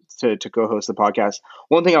on to co-host the podcast,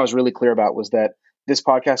 one thing I was really clear about was that this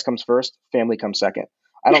podcast comes first, family comes second.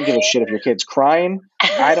 I don't give a shit if your kid's crying.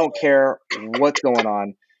 I don't care what's going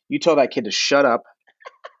on. You tell that kid to shut up,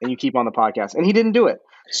 and you keep on the podcast. And he didn't do it.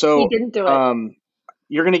 So he didn't do it.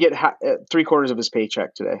 You're going to get 3/4 of his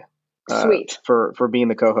paycheck today. Sweet. For being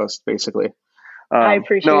the co-host, basically. I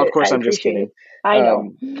appreciate it. No, of course, I'm just kidding. I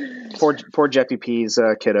know. Poor Jeffy P's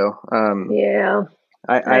kiddo. Yeah.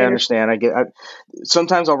 I understand.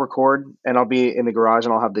 Sometimes I'll record and I'll be in the garage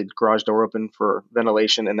and I'll have the garage door open for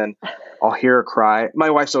ventilation, and then I'll hear her cry. My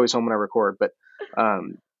wife's always home when I record, but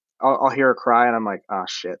I'll hear her cry and I'm like, oh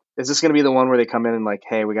shit, is this going to be the one where they come in and like,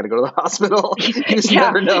 hey, we got to go to the hospital? You just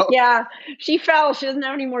never know. Yeah. She fell. She doesn't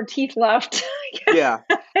have any more teeth left. Yeah.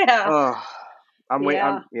 Yeah. I'm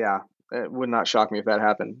waiting. It would not shock me if that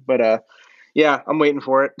happened, but I'm waiting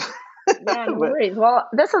for it. Yeah, no worries. Well,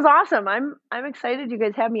 this is awesome. I'm excited you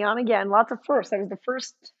guys have me on again. Lots of firsts. I was the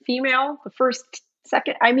first female, the first,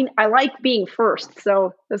 second. I mean, I like being first,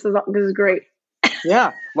 so this is great.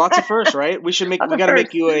 Yeah, lots of firsts, right? We got to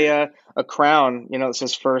make you a crown, that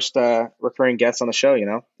says first recurring guest on the show,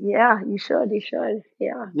 Yeah, you should.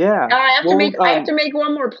 Yeah. Yeah. I have to make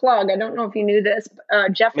one more plug. I don't know if you knew this.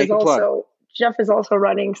 Jeff is also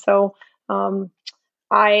running, so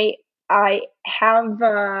I have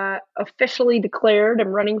officially declared I'm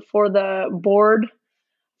running for the board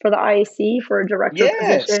for the IAC for a director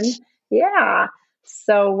position. Yeah.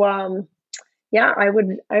 So I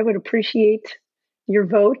would appreciate your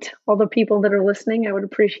vote. All the people that are listening, I would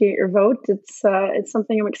appreciate your vote. It's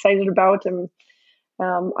something I'm excited about. I'm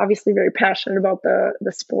obviously very passionate about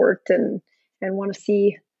the sport and want to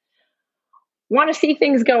see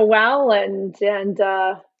things go well and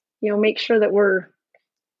make sure that we're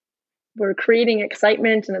creating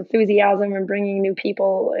excitement and enthusiasm and bringing new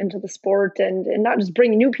people into the sport, and not just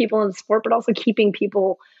bringing new people into the sport, but also keeping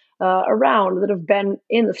people around that have been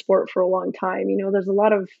in the sport for a long time. There's a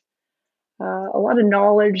lot of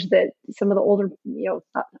knowledge that some of the older, not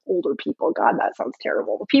older people, God, that sounds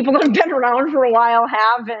terrible. The people that have been around for a while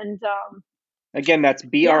have, and again, that's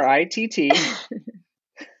BRITT.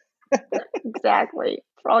 Exactly.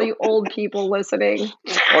 For all you old people listening,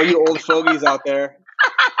 all you old fogies out there.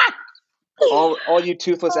 All you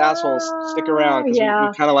toothless assholes, stick around because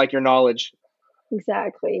we kind of like your knowledge.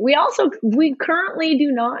 Exactly. We currently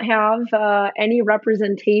do not have any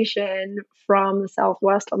representation from the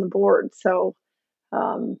Southwest on the board. So,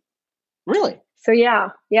 really? So yeah.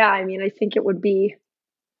 I mean, I think it would be,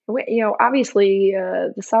 obviously,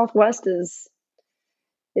 the Southwest is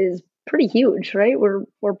pretty huge, right?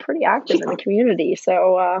 We're pretty active in the community.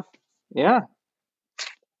 So, yeah.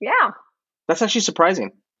 That's actually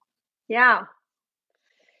surprising. Yeah.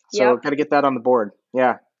 So got to get that on the board.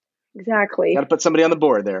 Yeah. Exactly. Got to put somebody on the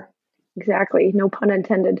board there. Exactly. No pun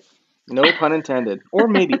intended. No pun intended. Or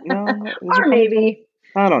maybe. No. Or maybe.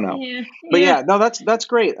 I don't know. Yeah. But no, that's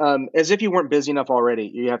great. As if you weren't busy enough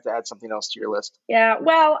already, you have to add something else to your list. Yeah.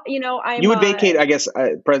 Well, you would vacate, I guess,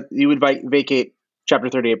 you would vacate Chapter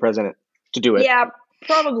 38 president to do it. Yeah,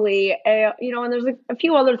 probably. And there's a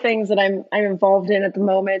few other things that I'm involved in at the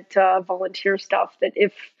moment, volunteer stuff that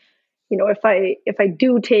if if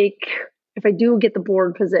I do get the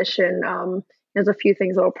board position, there's a few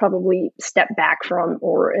things I'll probably step back from,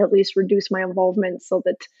 or at least reduce my involvement so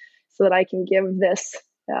that I can give this,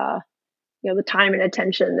 the time and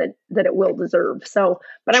attention that it will deserve. So,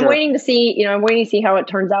 but Sure. I'm waiting to see how it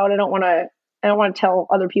turns out. I don't want to tell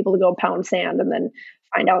other people to go pound sand and then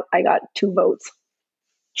find out I got 2 votes.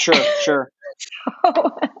 Sure.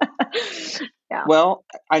 Yeah. Well,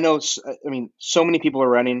 I know. I mean, so many people are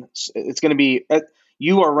running. It's going to be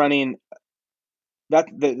you are running. That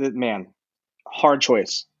the man, hard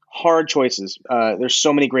choices. There's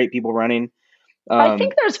so many great people running. I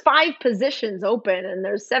think there's 5 positions open and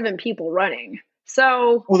there's 7 people running.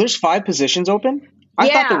 So, there's 5 positions open. I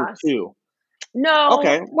thought there were 2. No.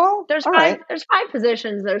 Okay. Well, there's all 5. right. There's 5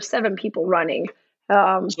 positions. There's 7 people running.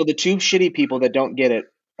 So the 2 shitty people that don't get it,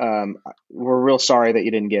 we're real sorry that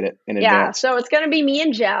you didn't get it in advance. So it's going to be me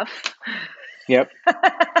and Jeff. Yep.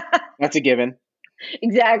 That's a given.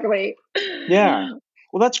 Exactly. Yeah.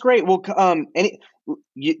 Well, that's great. Well,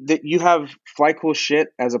 you have Fly Cool Shit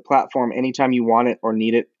as a platform anytime you want it or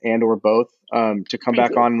need it, and or both, to come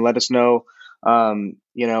back on and let us know,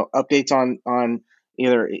 updates on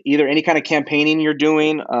either any kind of campaigning you're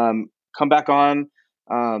doing. Come back on,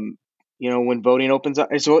 when voting opens up.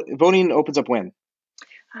 So voting opens up when?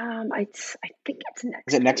 I think it's next.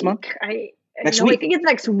 Is it next month? Next week. I think it's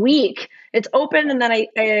next week. It's open, and then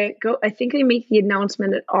I go. I think they make the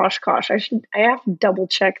announcement at Oshkosh. I have to double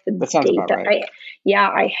check the that sounds date. About right.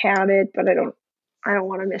 I had it, but I don't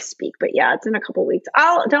want to misspeak. But yeah, it's in a couple of weeks.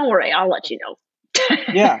 Don't worry. I'll let you know.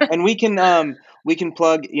 Yeah, and we can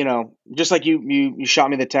plug. Just like you shot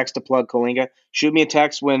me the text to plug Coalinga. Shoot me a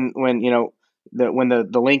text when the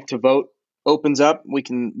link to vote opens up.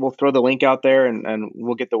 We'll throw the link out there and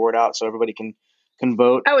we'll get the word out so everybody can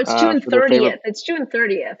vote. Oh, it's June 30th. It's June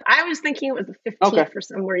 30th. I was thinking it was the 15th for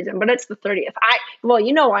some reason, but it's the 30th.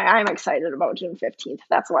 You know why I'm excited about June 15th.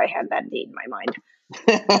 That's why I had that date in my mind.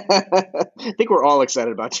 I think we're all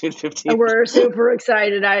excited about June 15th. We're super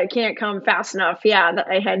excited. I can't come fast enough. Yeah,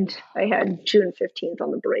 I had June 15th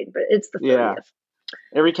on the brain, but it's the 30th. Yeah.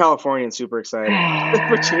 Every Californian's super excited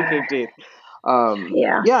for June 15th.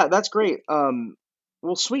 Yeah, that's great.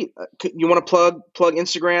 Well, sweet. You want to plug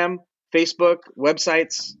Instagram, Facebook,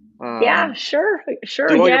 websites? Yeah, sure.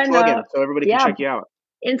 Do all your plugging so everybody can check you out.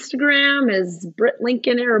 Instagram is Britt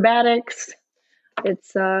Lincoln Aerobatics.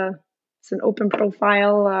 It's an open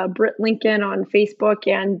profile, Britt Lincoln on Facebook,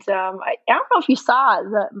 and I don't know if you saw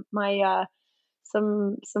that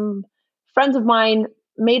some friends of mine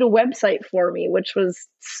made a website for me, which was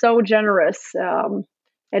so generous.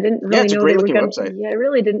 I didn't really know they were going to. Yeah, I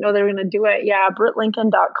really didn't know they were going to do it. Yeah,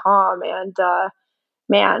 BrittLincoln.com, and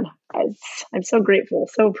man, I'm so grateful,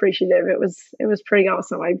 so appreciative. It was pretty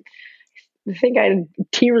awesome. I think I had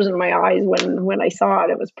tears in my eyes when I saw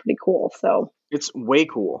it. It was pretty cool. So it's way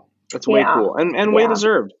cool. It's way cool and way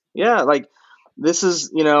deserved. Yeah, like this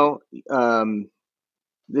is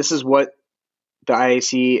this is what the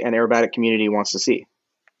IAC and aerobatic community wants to see.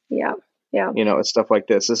 Yeah. It's stuff like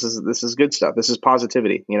this. This is good stuff. This is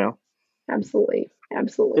positivity. Absolutely.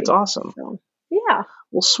 It's awesome. So, yeah.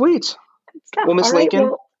 Well, sweet. Well, Miss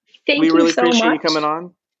Lincoln, thank we you really so appreciate much. you coming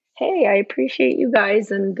on. Hey, I appreciate you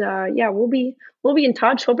guys, and we'll be in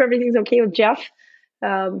touch. Hope everything's okay with Jeff.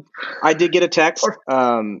 I did get a text.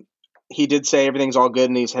 He did say everything's all good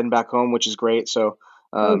and he's heading back home, which is great. So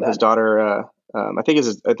his daughter, I think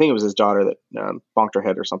it was his daughter that bonked her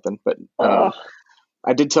head or something. But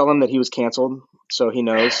I did tell him that he was canceled, so he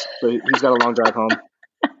knows. So he's got a long drive home.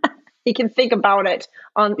 He can think about it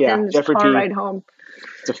on his Jeffrey car P. ride home.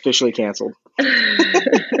 It's officially canceled.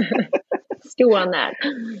 Stew on that.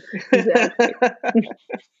 Exactly.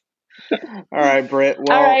 All right, Britt.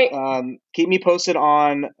 Well, all right. Keep me posted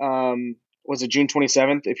on was it June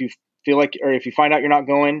 27th? If you feel like, or if you find out you're not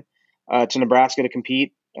going to Nebraska to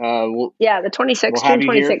compete, the 26th, June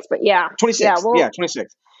 26th. But 26th,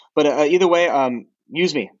 26th. But either way,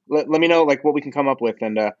 use me. Let me know like what we can come up with,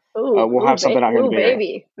 and we'll have something out here in the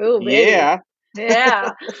baby. Ooh, baby.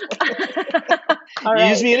 Yeah. All right.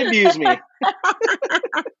 Use me and abuse me.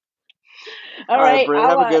 All right, Britt,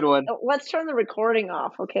 have a good one. Let's turn the recording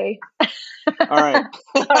off, okay? All right.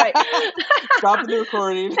 All right. Stop the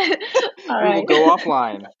recording. All right. We will go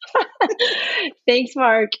offline. Thanks,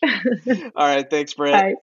 Mark. All right. Thanks, Britt.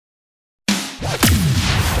 Bye.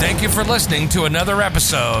 Thank you for listening to another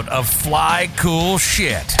episode of Fly Cool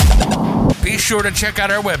Shit. Be sure to check out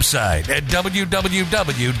our website at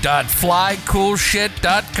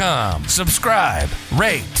www.flycoolshit.com. Subscribe,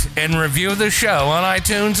 rate, and review the show on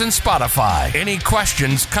iTunes and Spotify. Any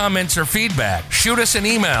questions, comments, or feedback, shoot us an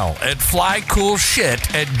email at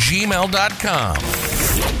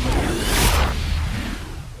flycoolshit@gmail.com.